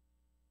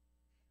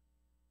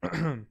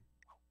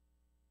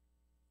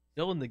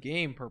 Still in the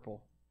game,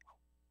 purple.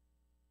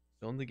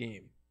 Still in the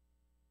game.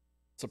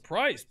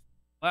 Surprised.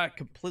 Black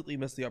completely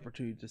missed the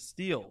opportunity to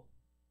steal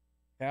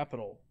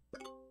capital.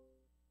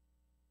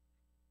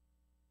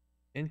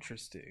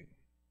 Interesting.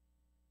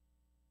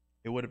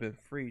 It would have been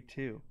free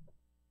too.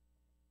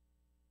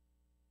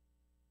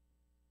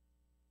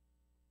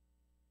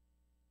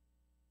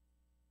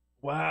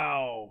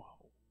 Wow.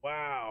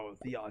 Wow.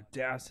 The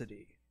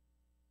audacity.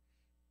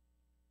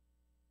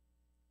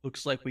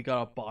 Looks like we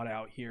got a bot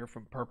out here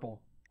from purple.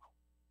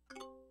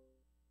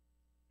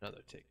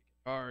 Another take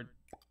card.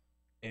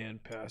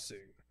 And passing.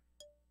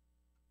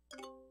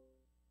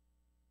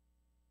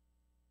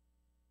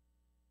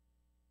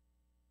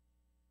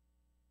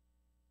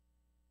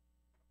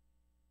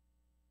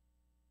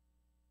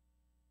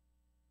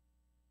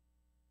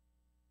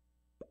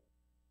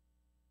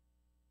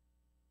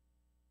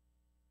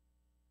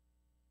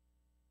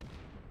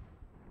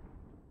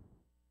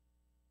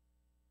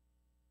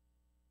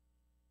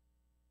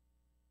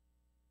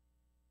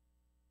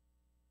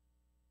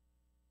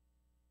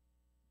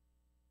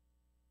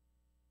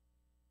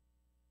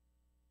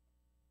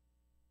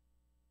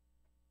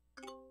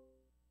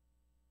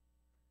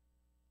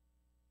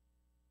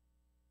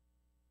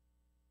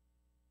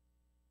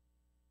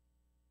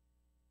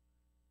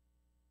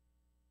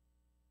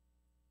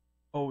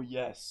 Oh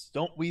yes,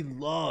 don't we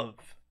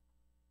love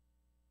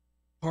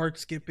card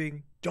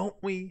skipping? Don't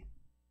we?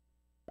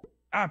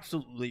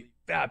 Absolutely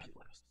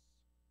fabulous.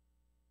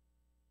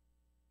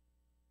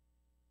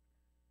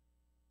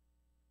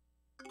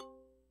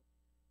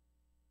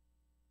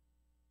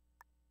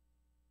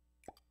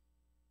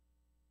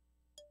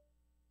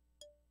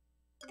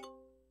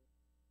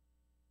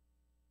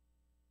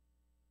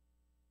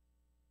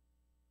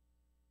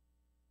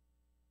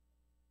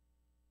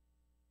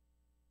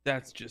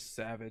 That's just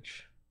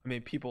savage. I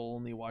mean, people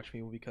only watch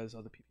me because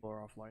other people are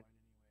offline anyway.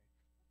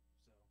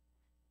 So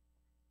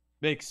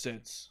makes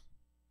sense.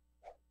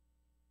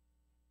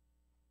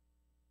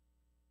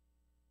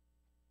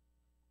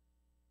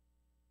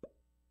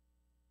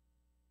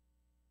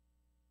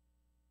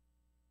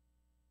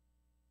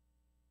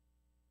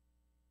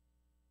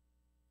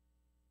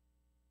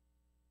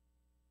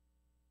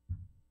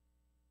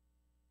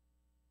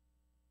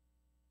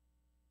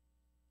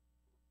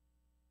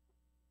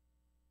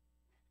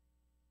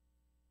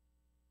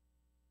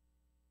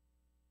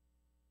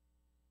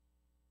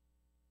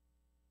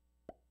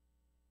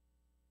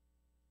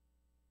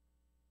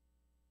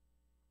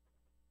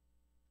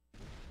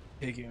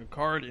 Taking a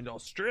card into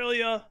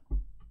Australia.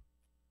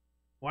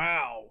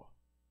 Wow.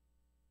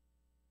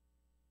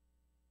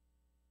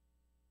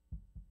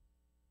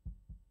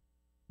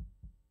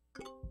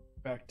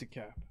 Back to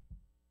cap.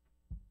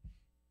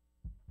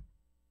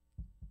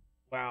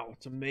 Wow,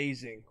 it's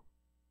amazing.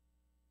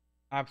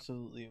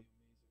 Absolutely amazing.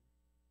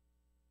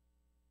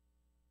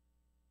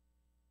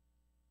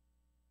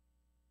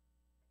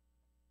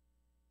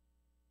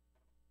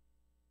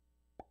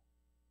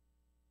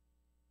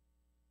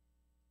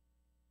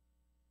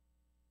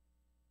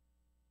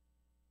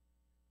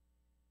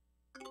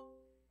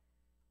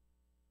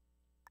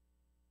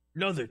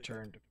 Another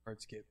turn to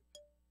card skip.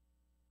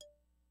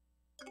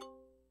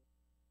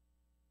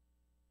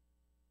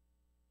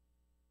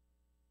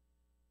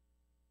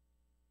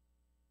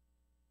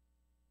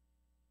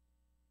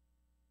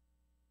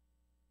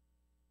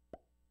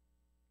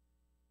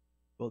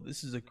 Well,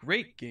 this is a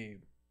great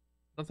game.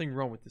 Nothing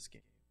wrong with this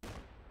game.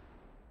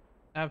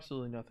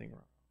 Absolutely nothing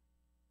wrong.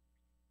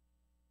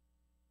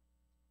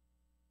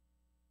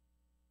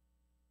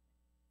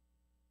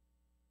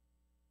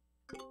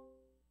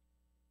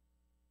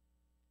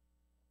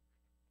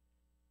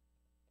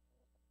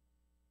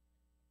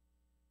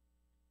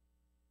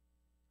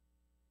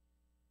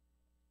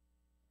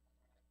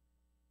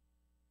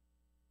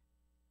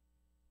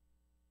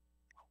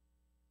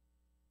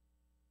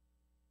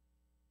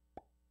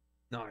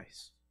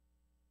 Nice.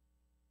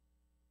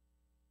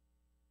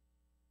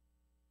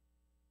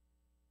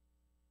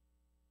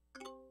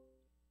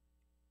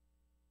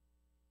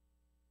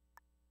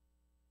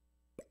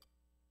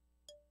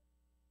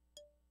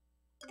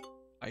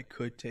 I I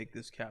could take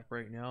this cap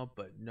right now,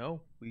 but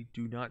no, we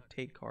do not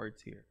take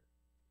cards here.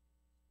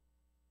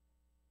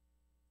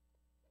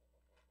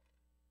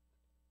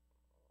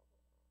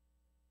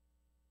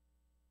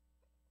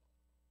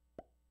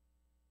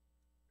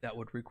 That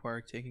would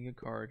require taking a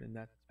card, and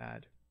that's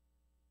bad.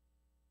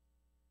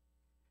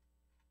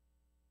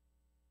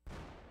 I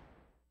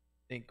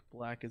think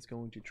black is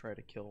going to try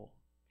to kill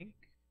pink.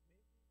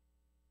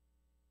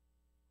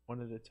 One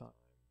at a time.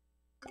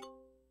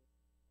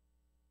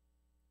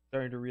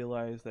 Starting to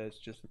realize that it's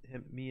just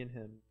him, me and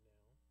him now.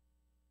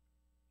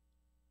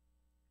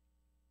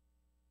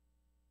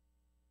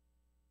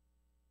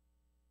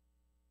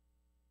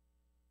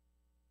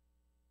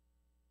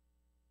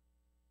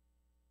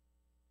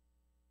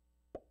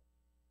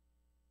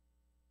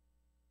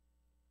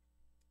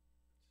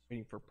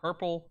 Waiting for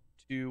purple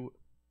to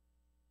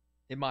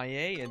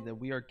MIA, and then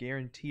we are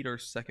guaranteed our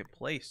second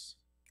place.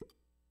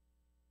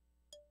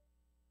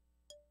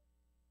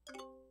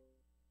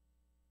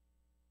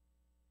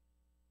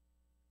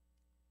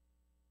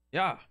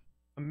 Yeah,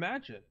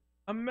 imagine.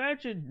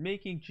 Imagine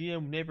making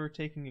GM never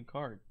taking a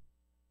card.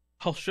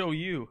 I'll show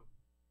you.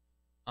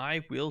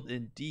 I will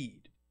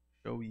indeed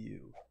show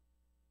you.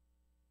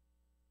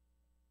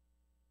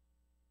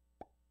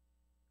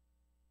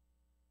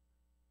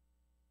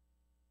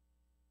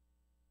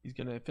 He's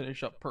gonna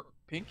finish up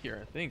pink here,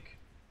 I think.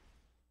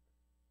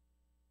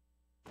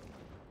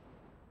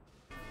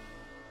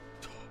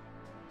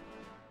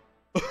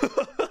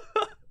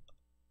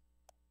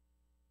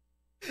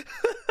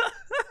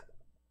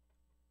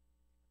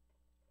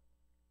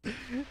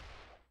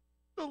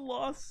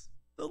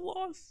 The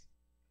loss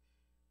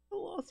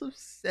of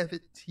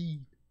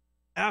 17.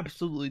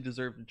 Absolutely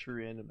deserved a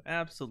true random.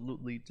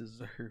 Absolutely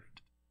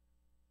deserved.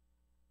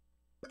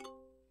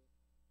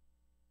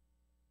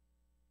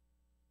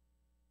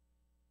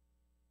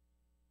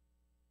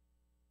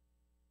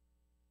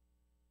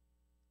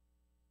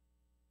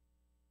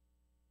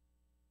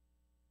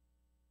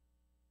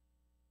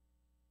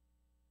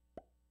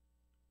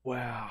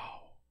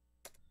 Wow.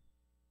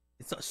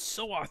 It's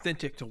so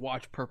authentic to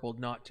watch purple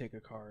not take a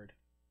card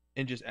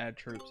and just add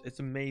troops.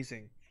 It's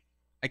amazing.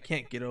 I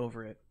can't get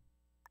over it.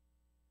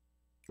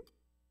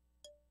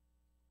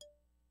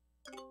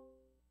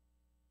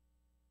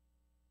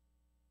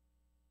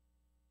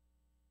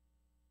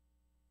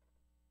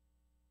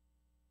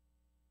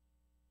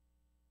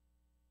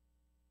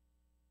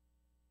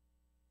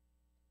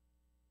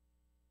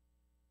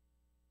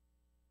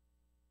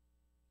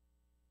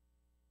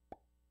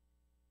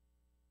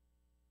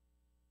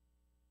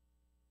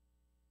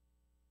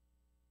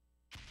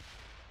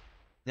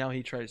 Now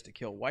he tries to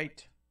kill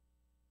white,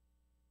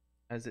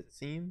 as it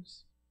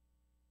seems.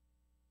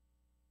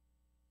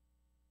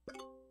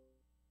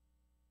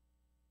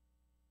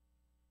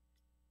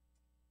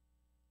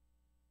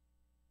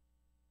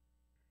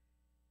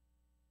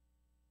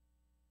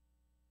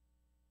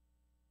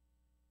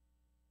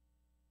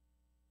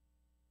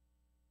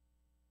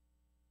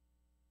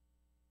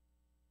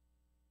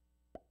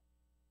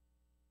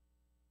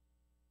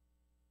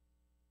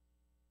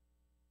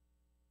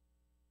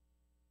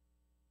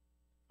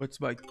 What's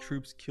my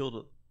troops killed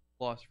to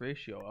loss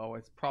ratio? Oh,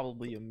 it's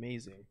probably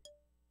amazing.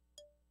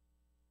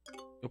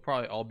 You'll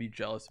probably all be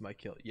jealous of my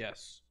kill.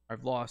 Yes,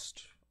 I've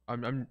lost.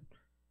 I'm -2.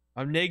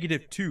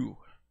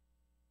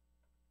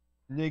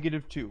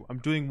 -2. I'm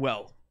doing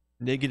well.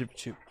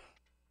 -2.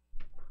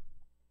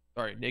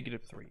 Sorry,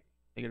 -3.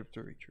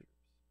 -3 troops.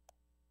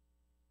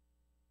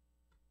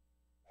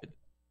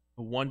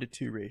 A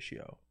 1-to-2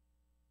 ratio.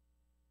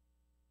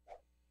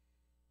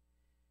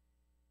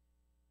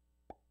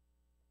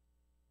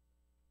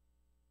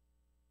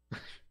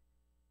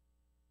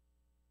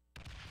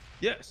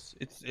 Yes,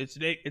 it's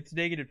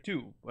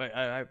 -2.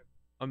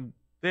 I'm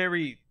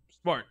very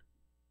smart,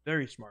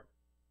 very smart.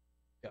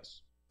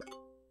 Yes.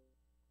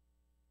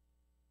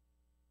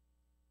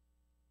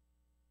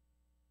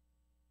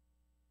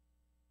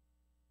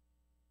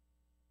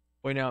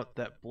 Point out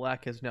that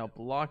black has now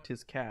blocked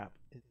his cap,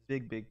 his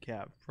big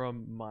cap,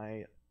 from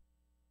my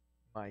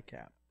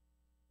cap.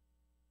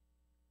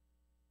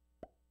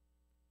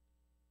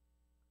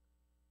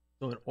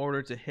 So in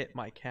order to hit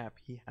my cap,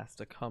 he has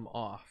to come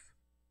off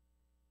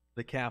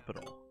the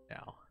capital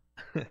now.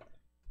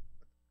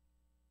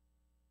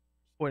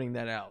 Pointing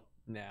that out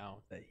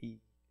now that he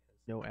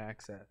has no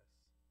access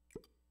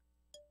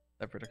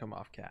except for to come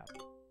off cap.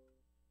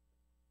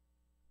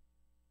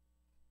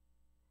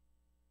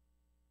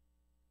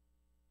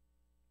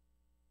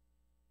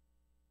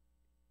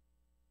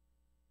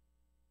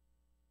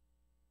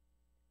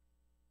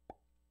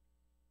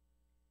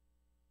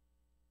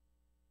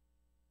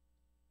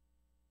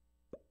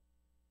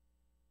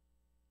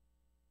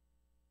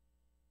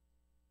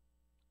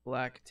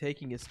 Black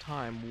taking his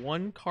time,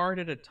 one card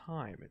at a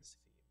time, it seems.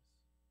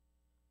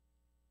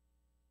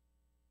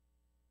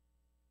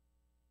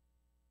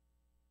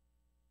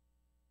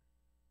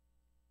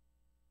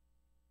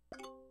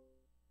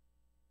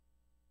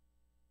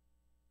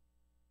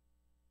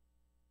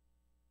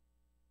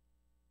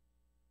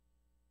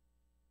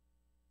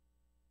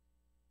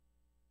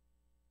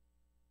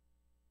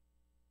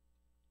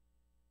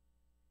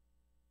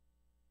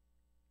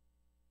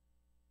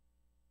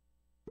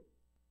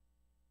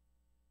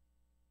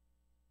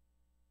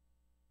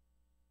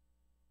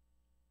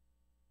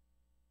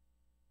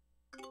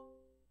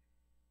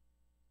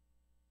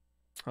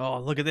 Oh,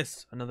 look at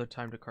this. Another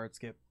time to card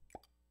skip.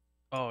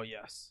 Oh,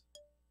 yes.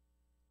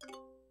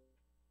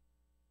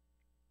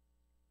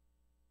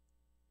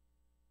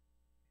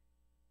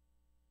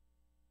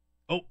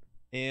 Oh,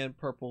 and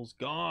purple's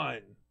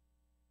gone.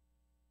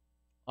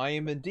 I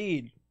am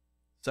indeed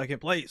second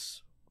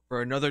place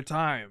for another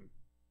time.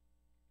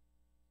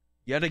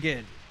 Yet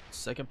again,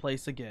 second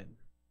place again.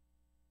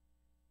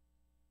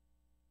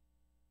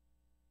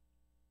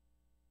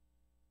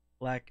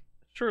 Black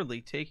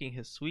surely taking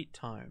his sweet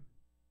time.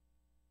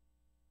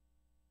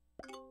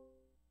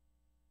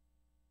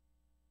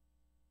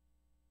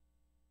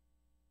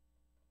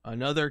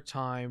 Another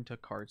time to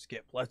card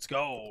skip. Let's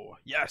go.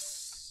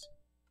 Yes.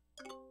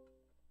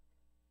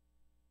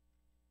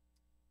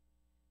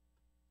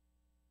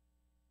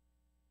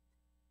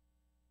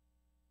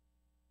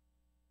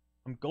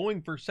 I'm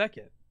going for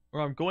second,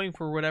 or I'm going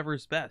for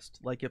whatever's best.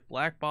 Like if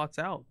black bots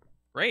out,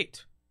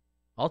 great.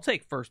 I'll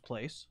take first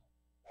place.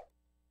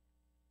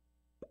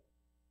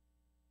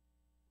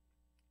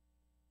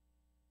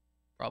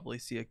 Probably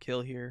see a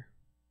kill here.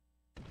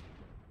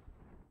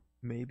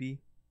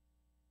 Maybe.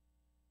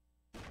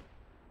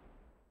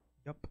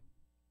 Yep.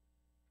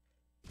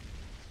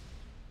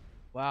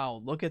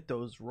 Wow, look at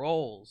those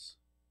rolls.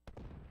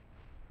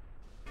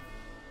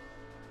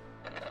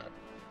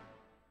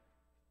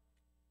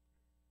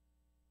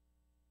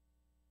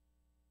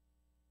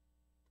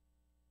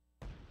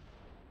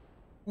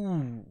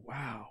 Ooh,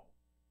 wow.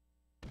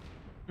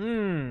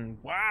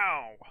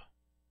 Wow.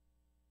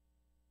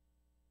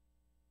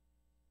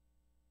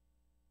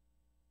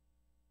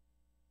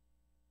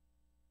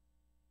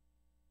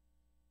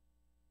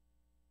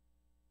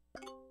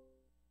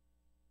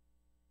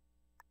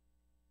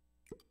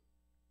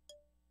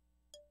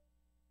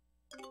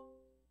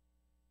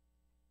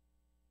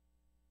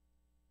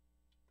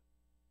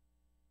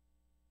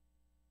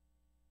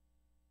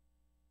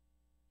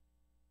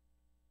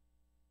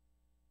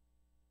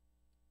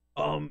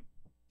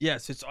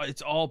 Yes,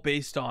 it's all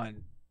based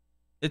on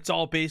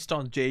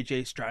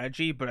JJ's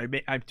strategy, but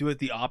I do it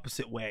the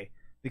opposite way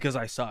because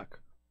I suck.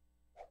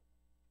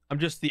 I'm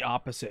just the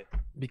opposite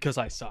because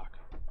I suck.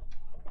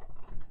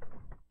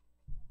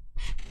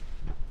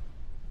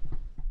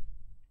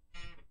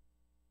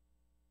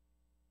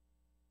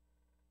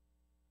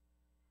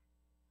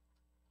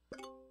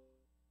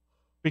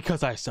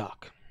 Because I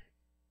suck.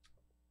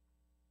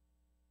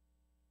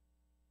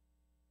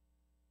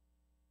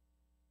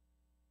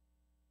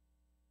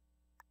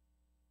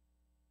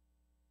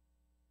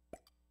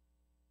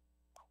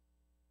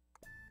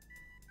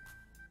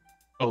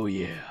 Oh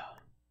yeah.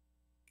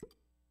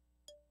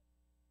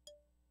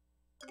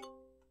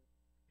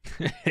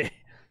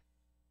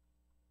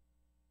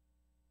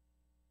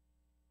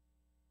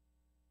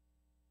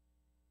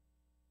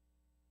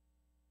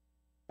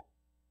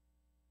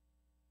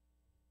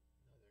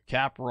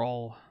 Cap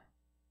roll.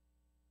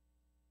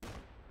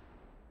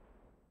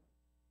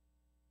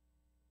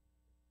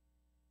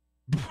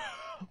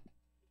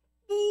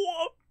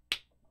 What?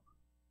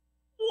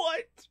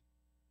 What?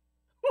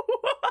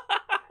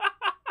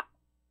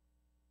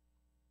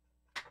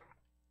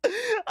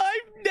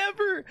 I've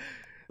never.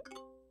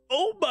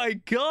 Oh my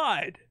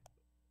god.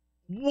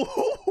 What?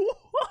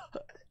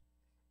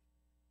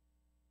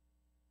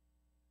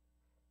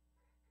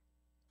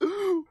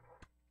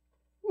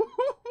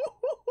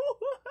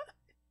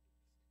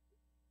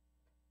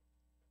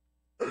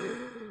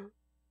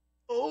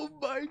 Oh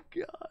my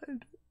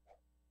god.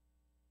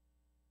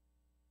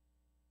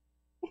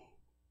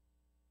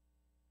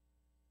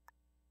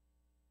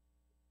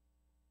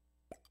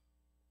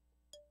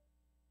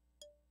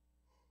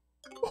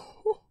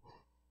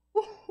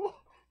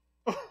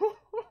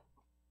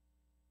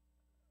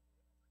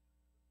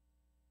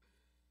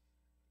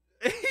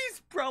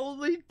 He's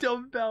probably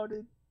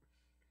dumbfounded.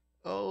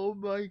 Oh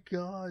my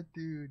god,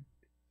 dude.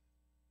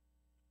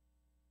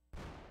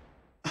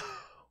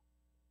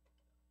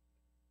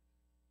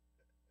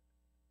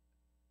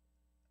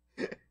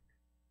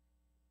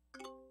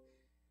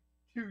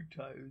 Two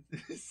times.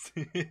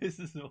 This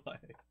is why.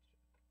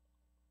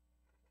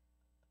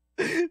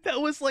 That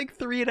was like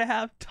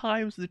 3.5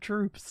 times the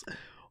troops.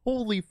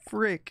 Holy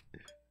frick.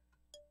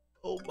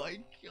 Oh my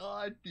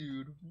god,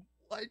 dude.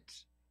 What?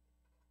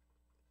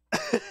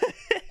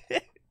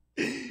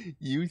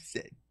 You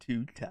said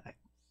 2 times.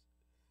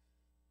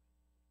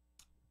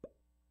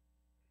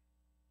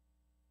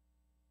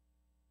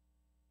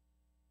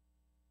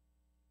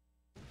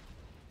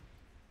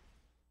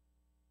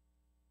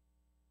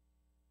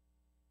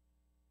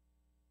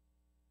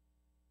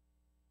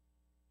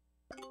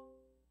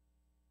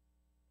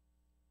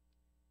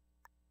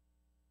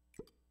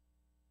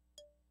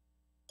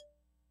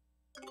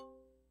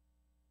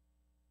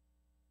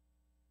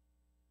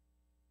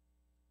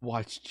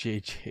 Watch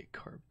JJ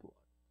card block.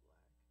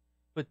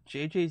 But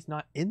JJ's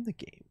not in the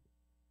game.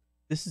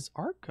 This is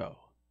Arco.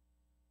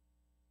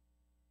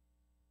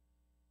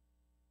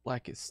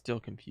 Black is still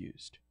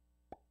confused.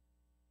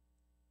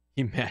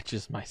 He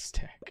matches my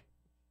stack.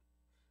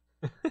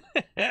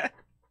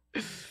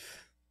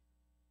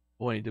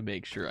 Wanting to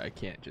make sure I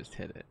can't just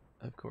hit it,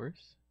 of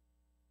course.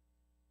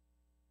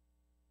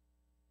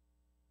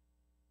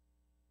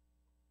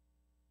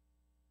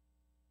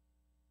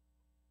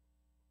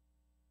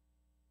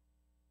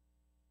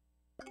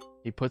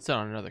 He puts it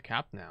on another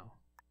cap now.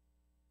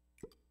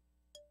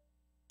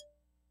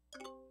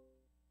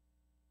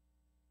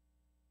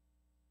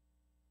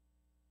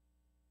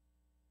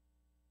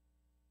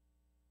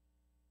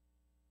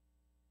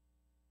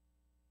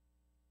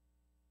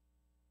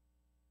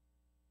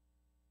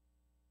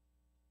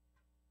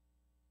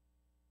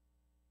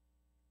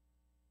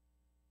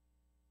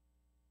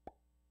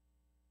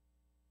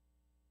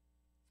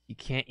 He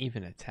can't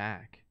even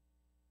attack.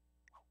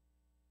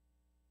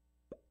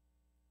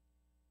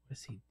 What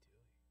is he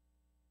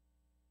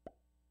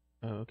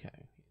doing? Oh, okay.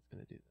 He's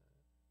gonna do that.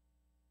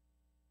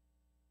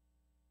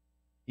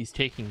 He's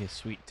taking his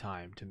sweet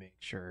time to make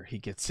sure he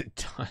gets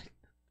it done.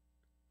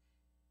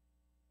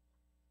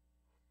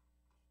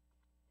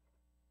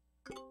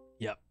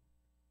 Yep.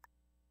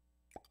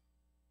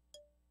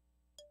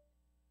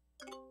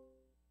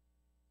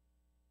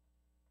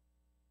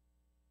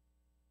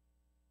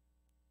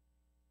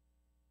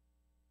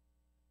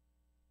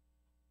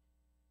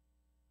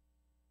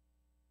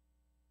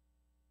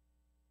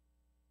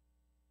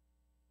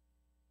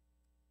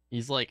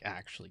 He's like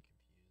actually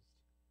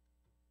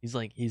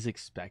confused. He's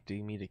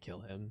expecting me to kill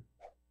him.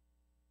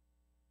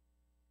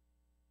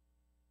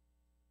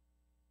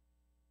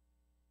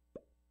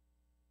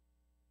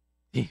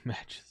 He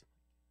matches.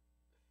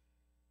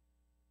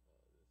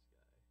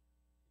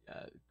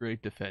 Yeah,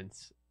 great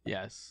defense.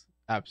 Yes,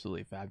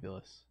 absolutely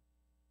fabulous.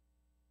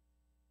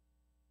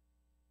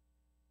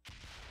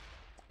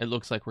 It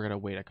looks like we're gonna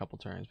wait a couple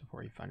turns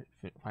before he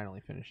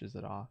finally finishes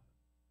it off.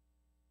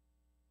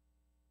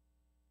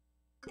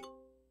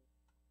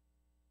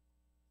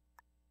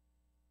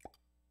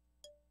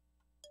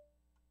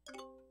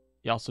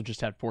 He also just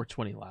had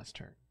 420 last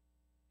turn.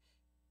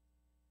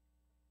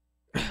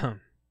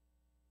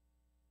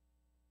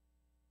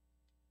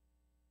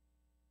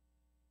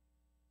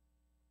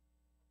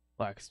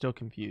 Black still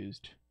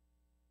confused.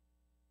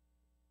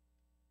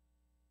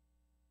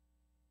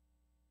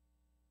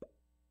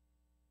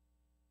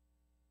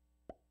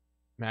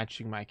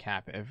 Matching my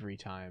cap every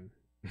time.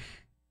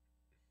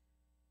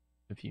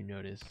 If you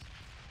notice.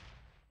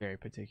 Very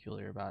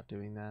particular about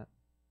doing that.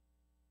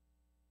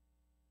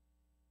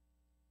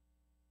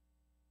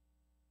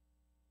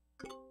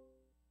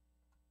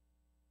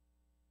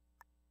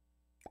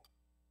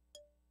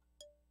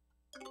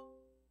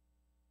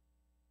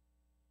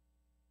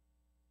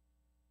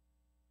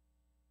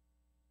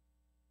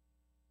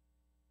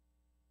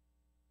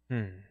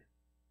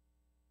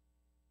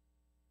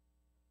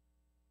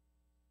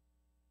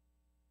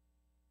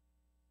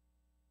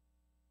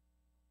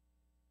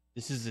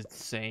 This is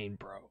insane,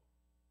 bro.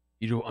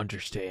 You don't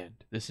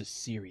understand. This is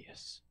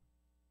serious.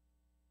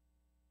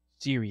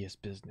 Serious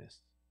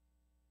business.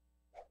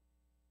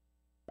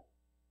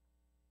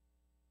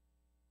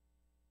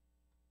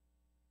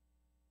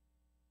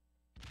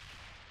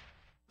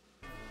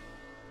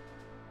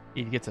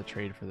 He gets a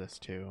trade for this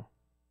too.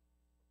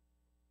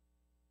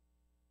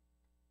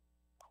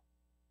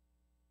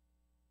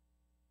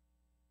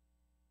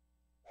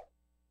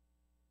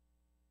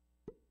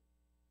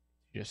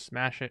 Just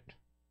smash it.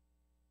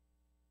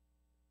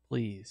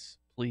 Please,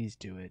 please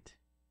do it.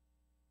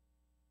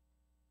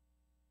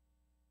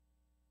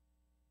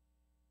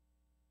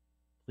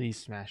 Please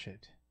smash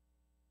it.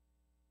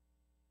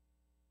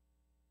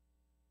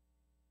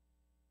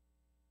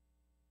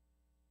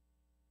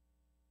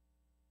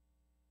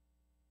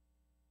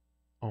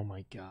 Oh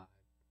my god.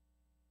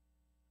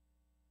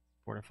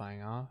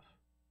 Fortifying off.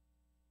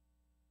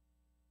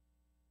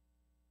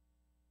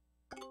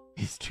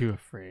 He's too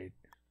afraid.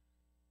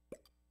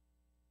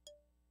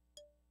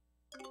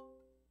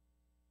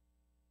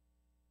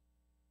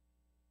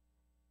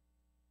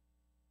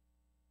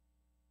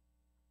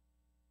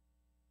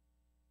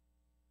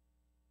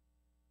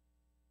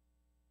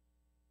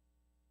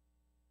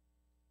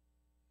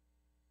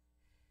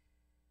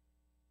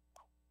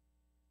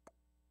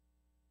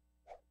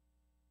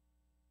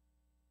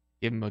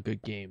 Give him a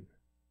good game.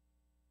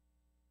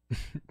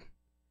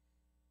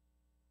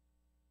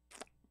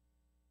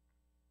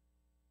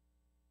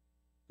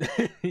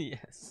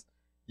 Yes.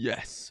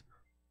 Yes.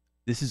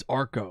 This is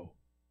Arco.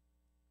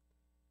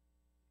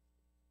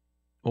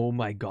 Oh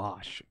my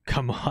gosh.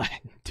 Come on.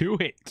 Do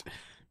it.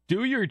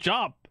 Do your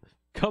job.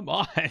 Come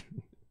on.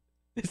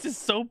 This is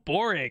so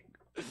boring.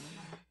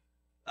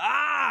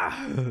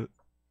 Ah!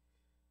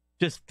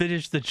 Just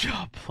finish the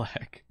job,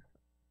 Black.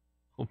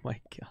 Oh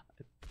my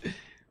god.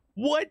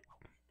 What?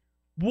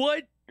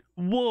 What?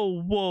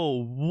 Whoa,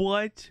 whoa,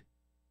 what?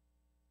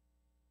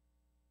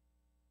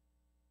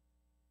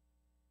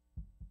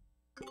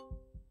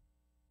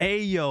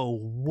 Ayo,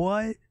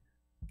 what?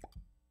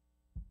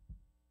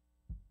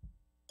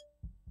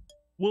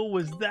 What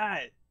was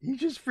that? He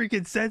just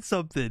freaking said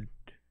something.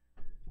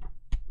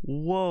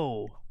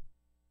 Whoa.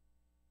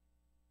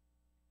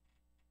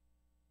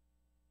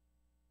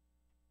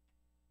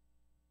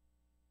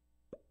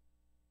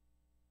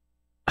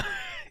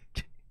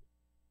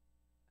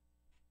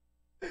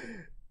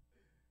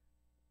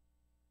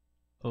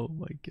 Oh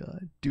my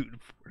god. Dude,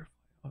 fortify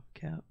off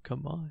cap.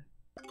 Come on.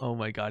 Oh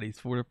my god,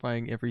 he's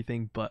fortifying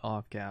everything but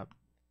off cap.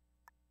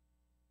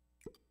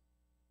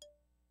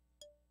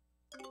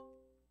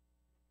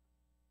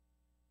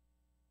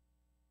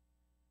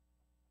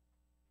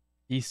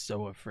 He's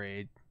so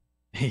afraid.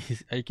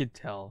 I could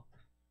tell.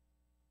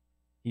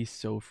 He's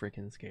so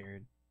freaking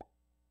scared.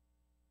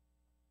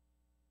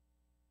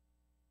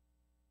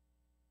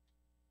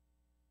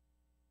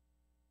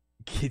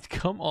 Kids,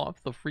 come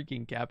off the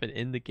freaking cabin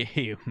in the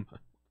game.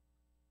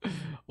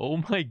 Oh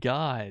my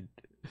god.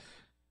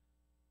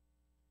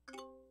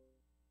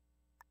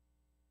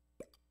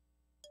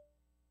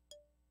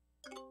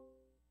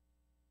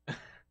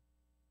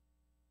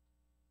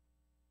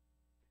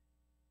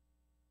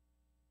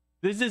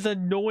 This is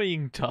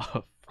annoying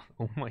tough.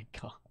 Oh my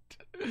god.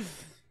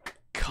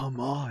 Come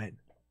on.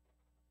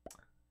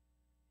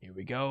 Here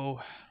we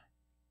go.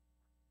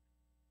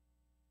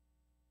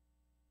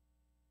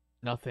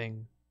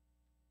 Nothing.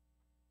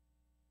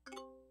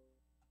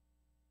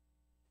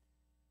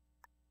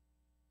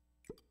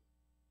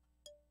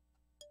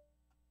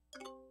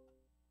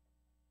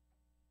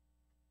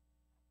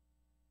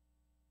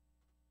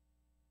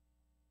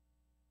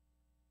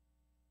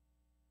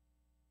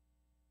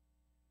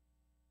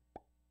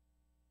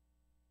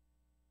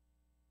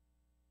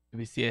 Do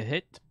we see a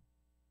hit?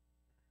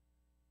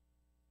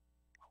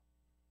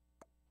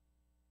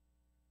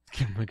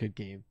 Give him a good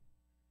game.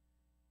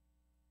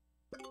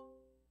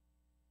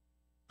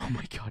 Oh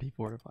my god, he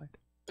fortified.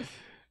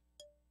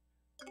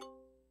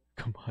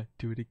 Come on,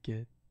 do it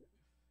again.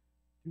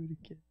 Do it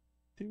again.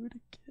 Do it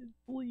again,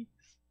 please.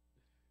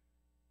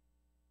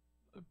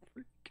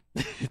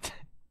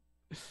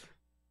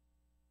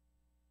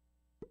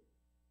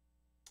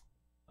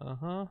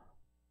 Uh-huh.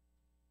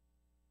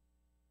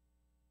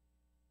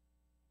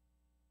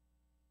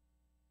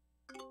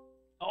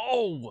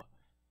 Oh!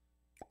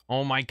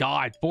 Oh my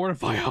god,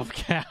 fortify off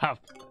cap.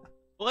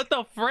 What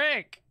the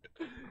frick?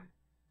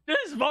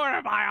 Just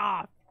fortify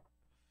off.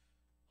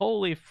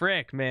 Holy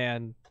frick,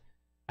 man.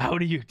 How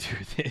do you do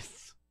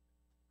this?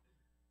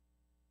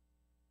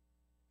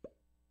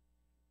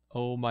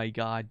 Oh my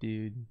god,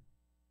 dude.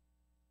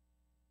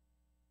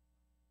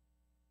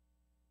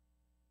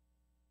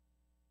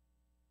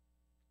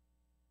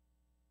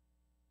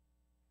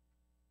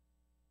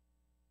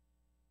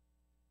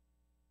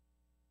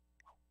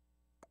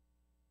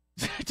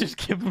 Just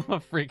give him a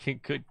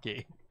freaking good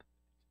game.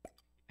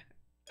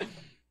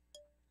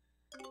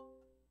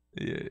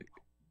 Yeah,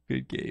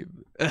 good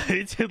game.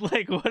 It's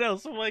like, what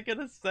else am I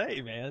gonna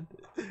say, man?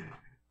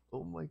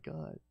 Oh my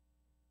god.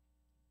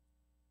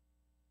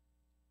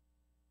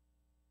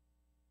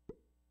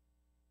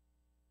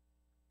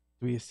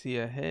 Do we see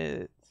a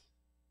hit?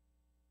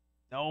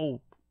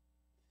 No.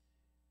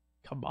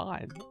 Come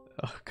on.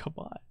 Oh, come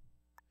on.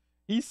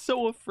 He's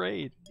so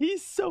afraid.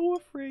 He's so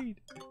afraid.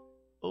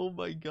 Oh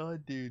my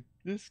god, dude.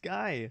 This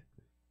guy.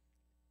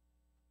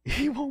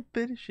 He won't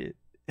finish it.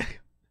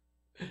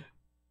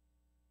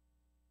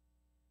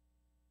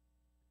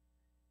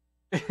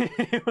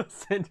 It will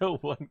send a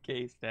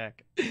 1K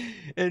stack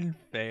and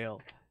fail.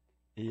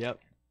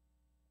 Yep.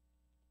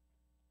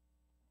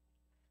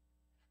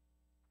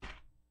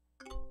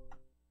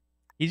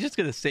 He's just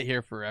gonna sit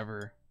here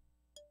forever.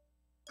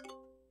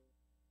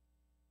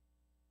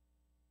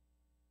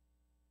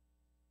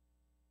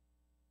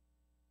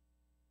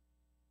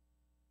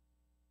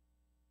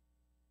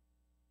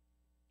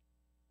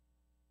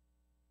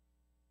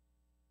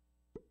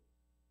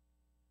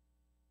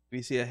 Do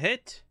we see a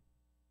hit?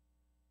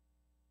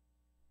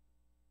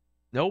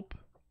 Nope.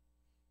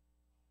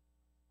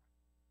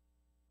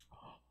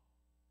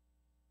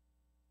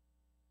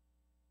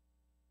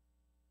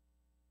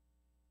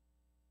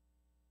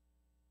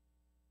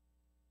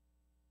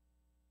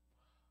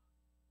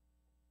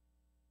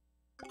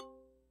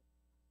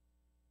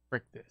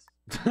 Frick this.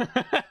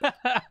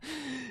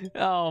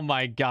 Oh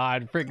my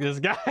god, frick this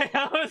guy.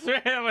 I was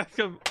ready with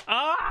him.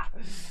 Ah!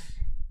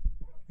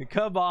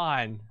 Come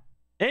on.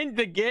 End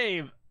the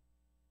game.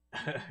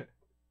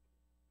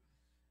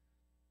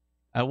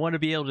 I want to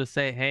be able to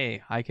say,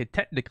 hey, I could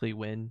technically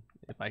win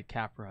if I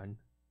cap run.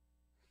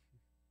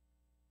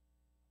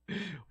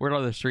 Word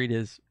on the street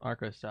is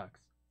Arco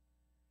sucks.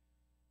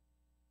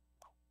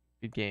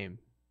 Good game.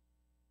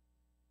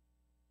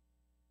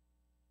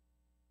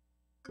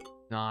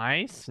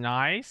 Nice,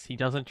 nice. He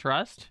doesn't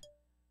trust.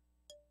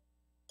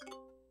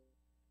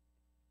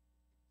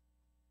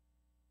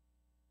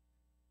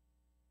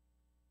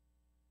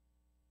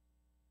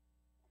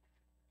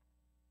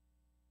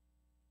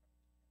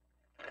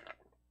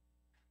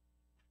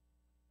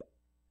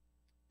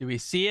 Do we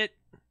see it?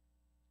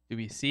 Do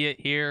we see it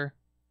here?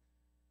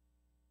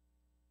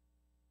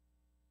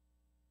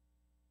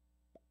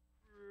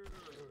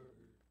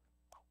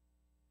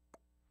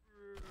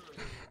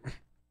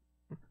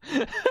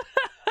 He's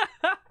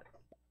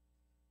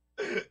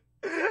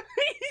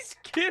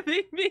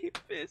giving me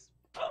fist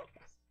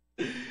bumps.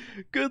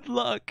 Good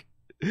luck.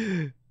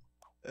 He's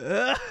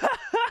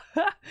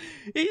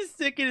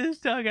sticking his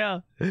tongue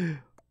out.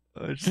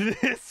 Watch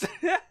this.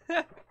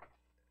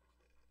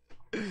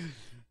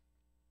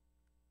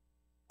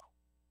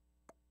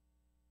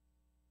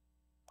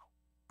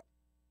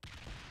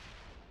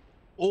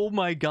 Oh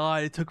my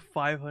god, it took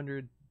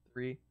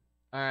 503.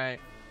 All right.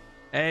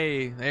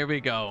 Hey, there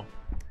we go.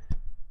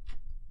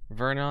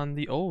 Vernon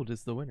the Old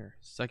is the winner.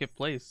 Second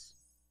place.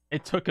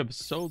 It took him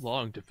so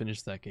long to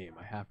finish that game,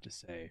 I have to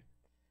say.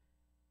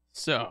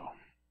 So,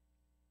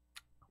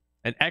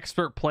 an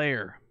expert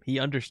player. He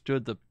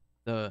understood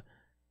the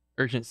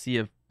urgency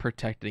of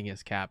protecting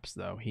his caps,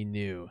 though. He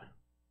knew.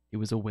 He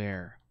was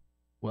aware.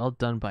 Well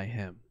done by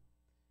him.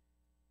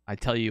 I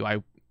tell you,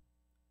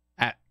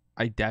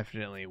 I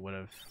definitely would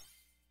have,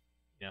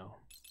 you know.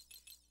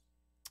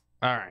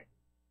 All right.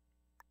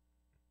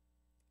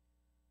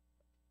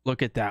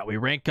 Look at that. We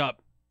rank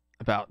up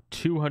about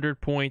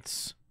 200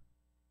 points.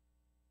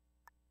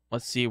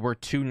 Let's see. We're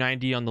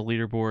 290 on the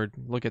leaderboard.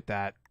 Look at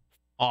that.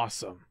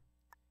 Awesome.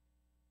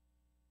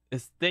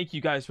 Thank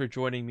you guys for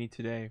joining me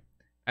today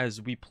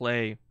as we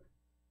play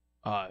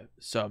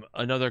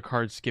another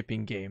card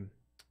skipping game.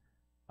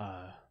 If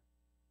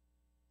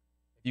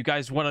you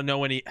guys want to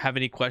know have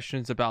any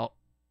questions about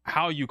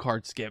how you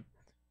card skip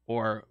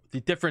or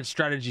the different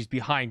strategies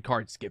behind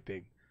card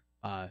skipping,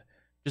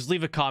 just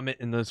leave a comment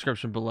in the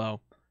description below.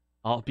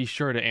 I'll be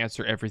sure to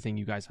answer everything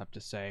you guys have to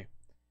say.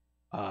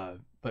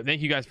 But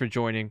thank you guys for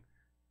joining.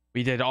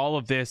 We did all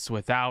of this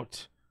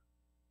without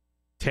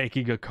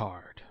taking a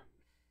card.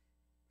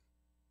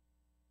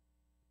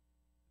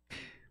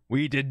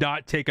 We did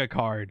not take a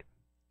card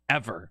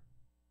ever.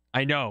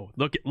 I know.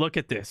 Look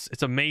at this.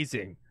 It's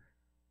amazing.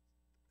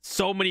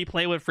 So many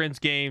Play with Friends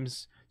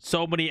games,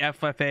 so many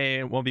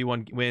FFA and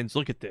 1v1 wins.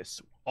 Look at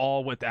this.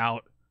 All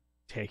without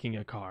taking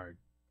a card.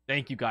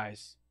 Thank you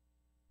guys.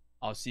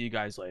 I'll see you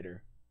guys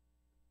later.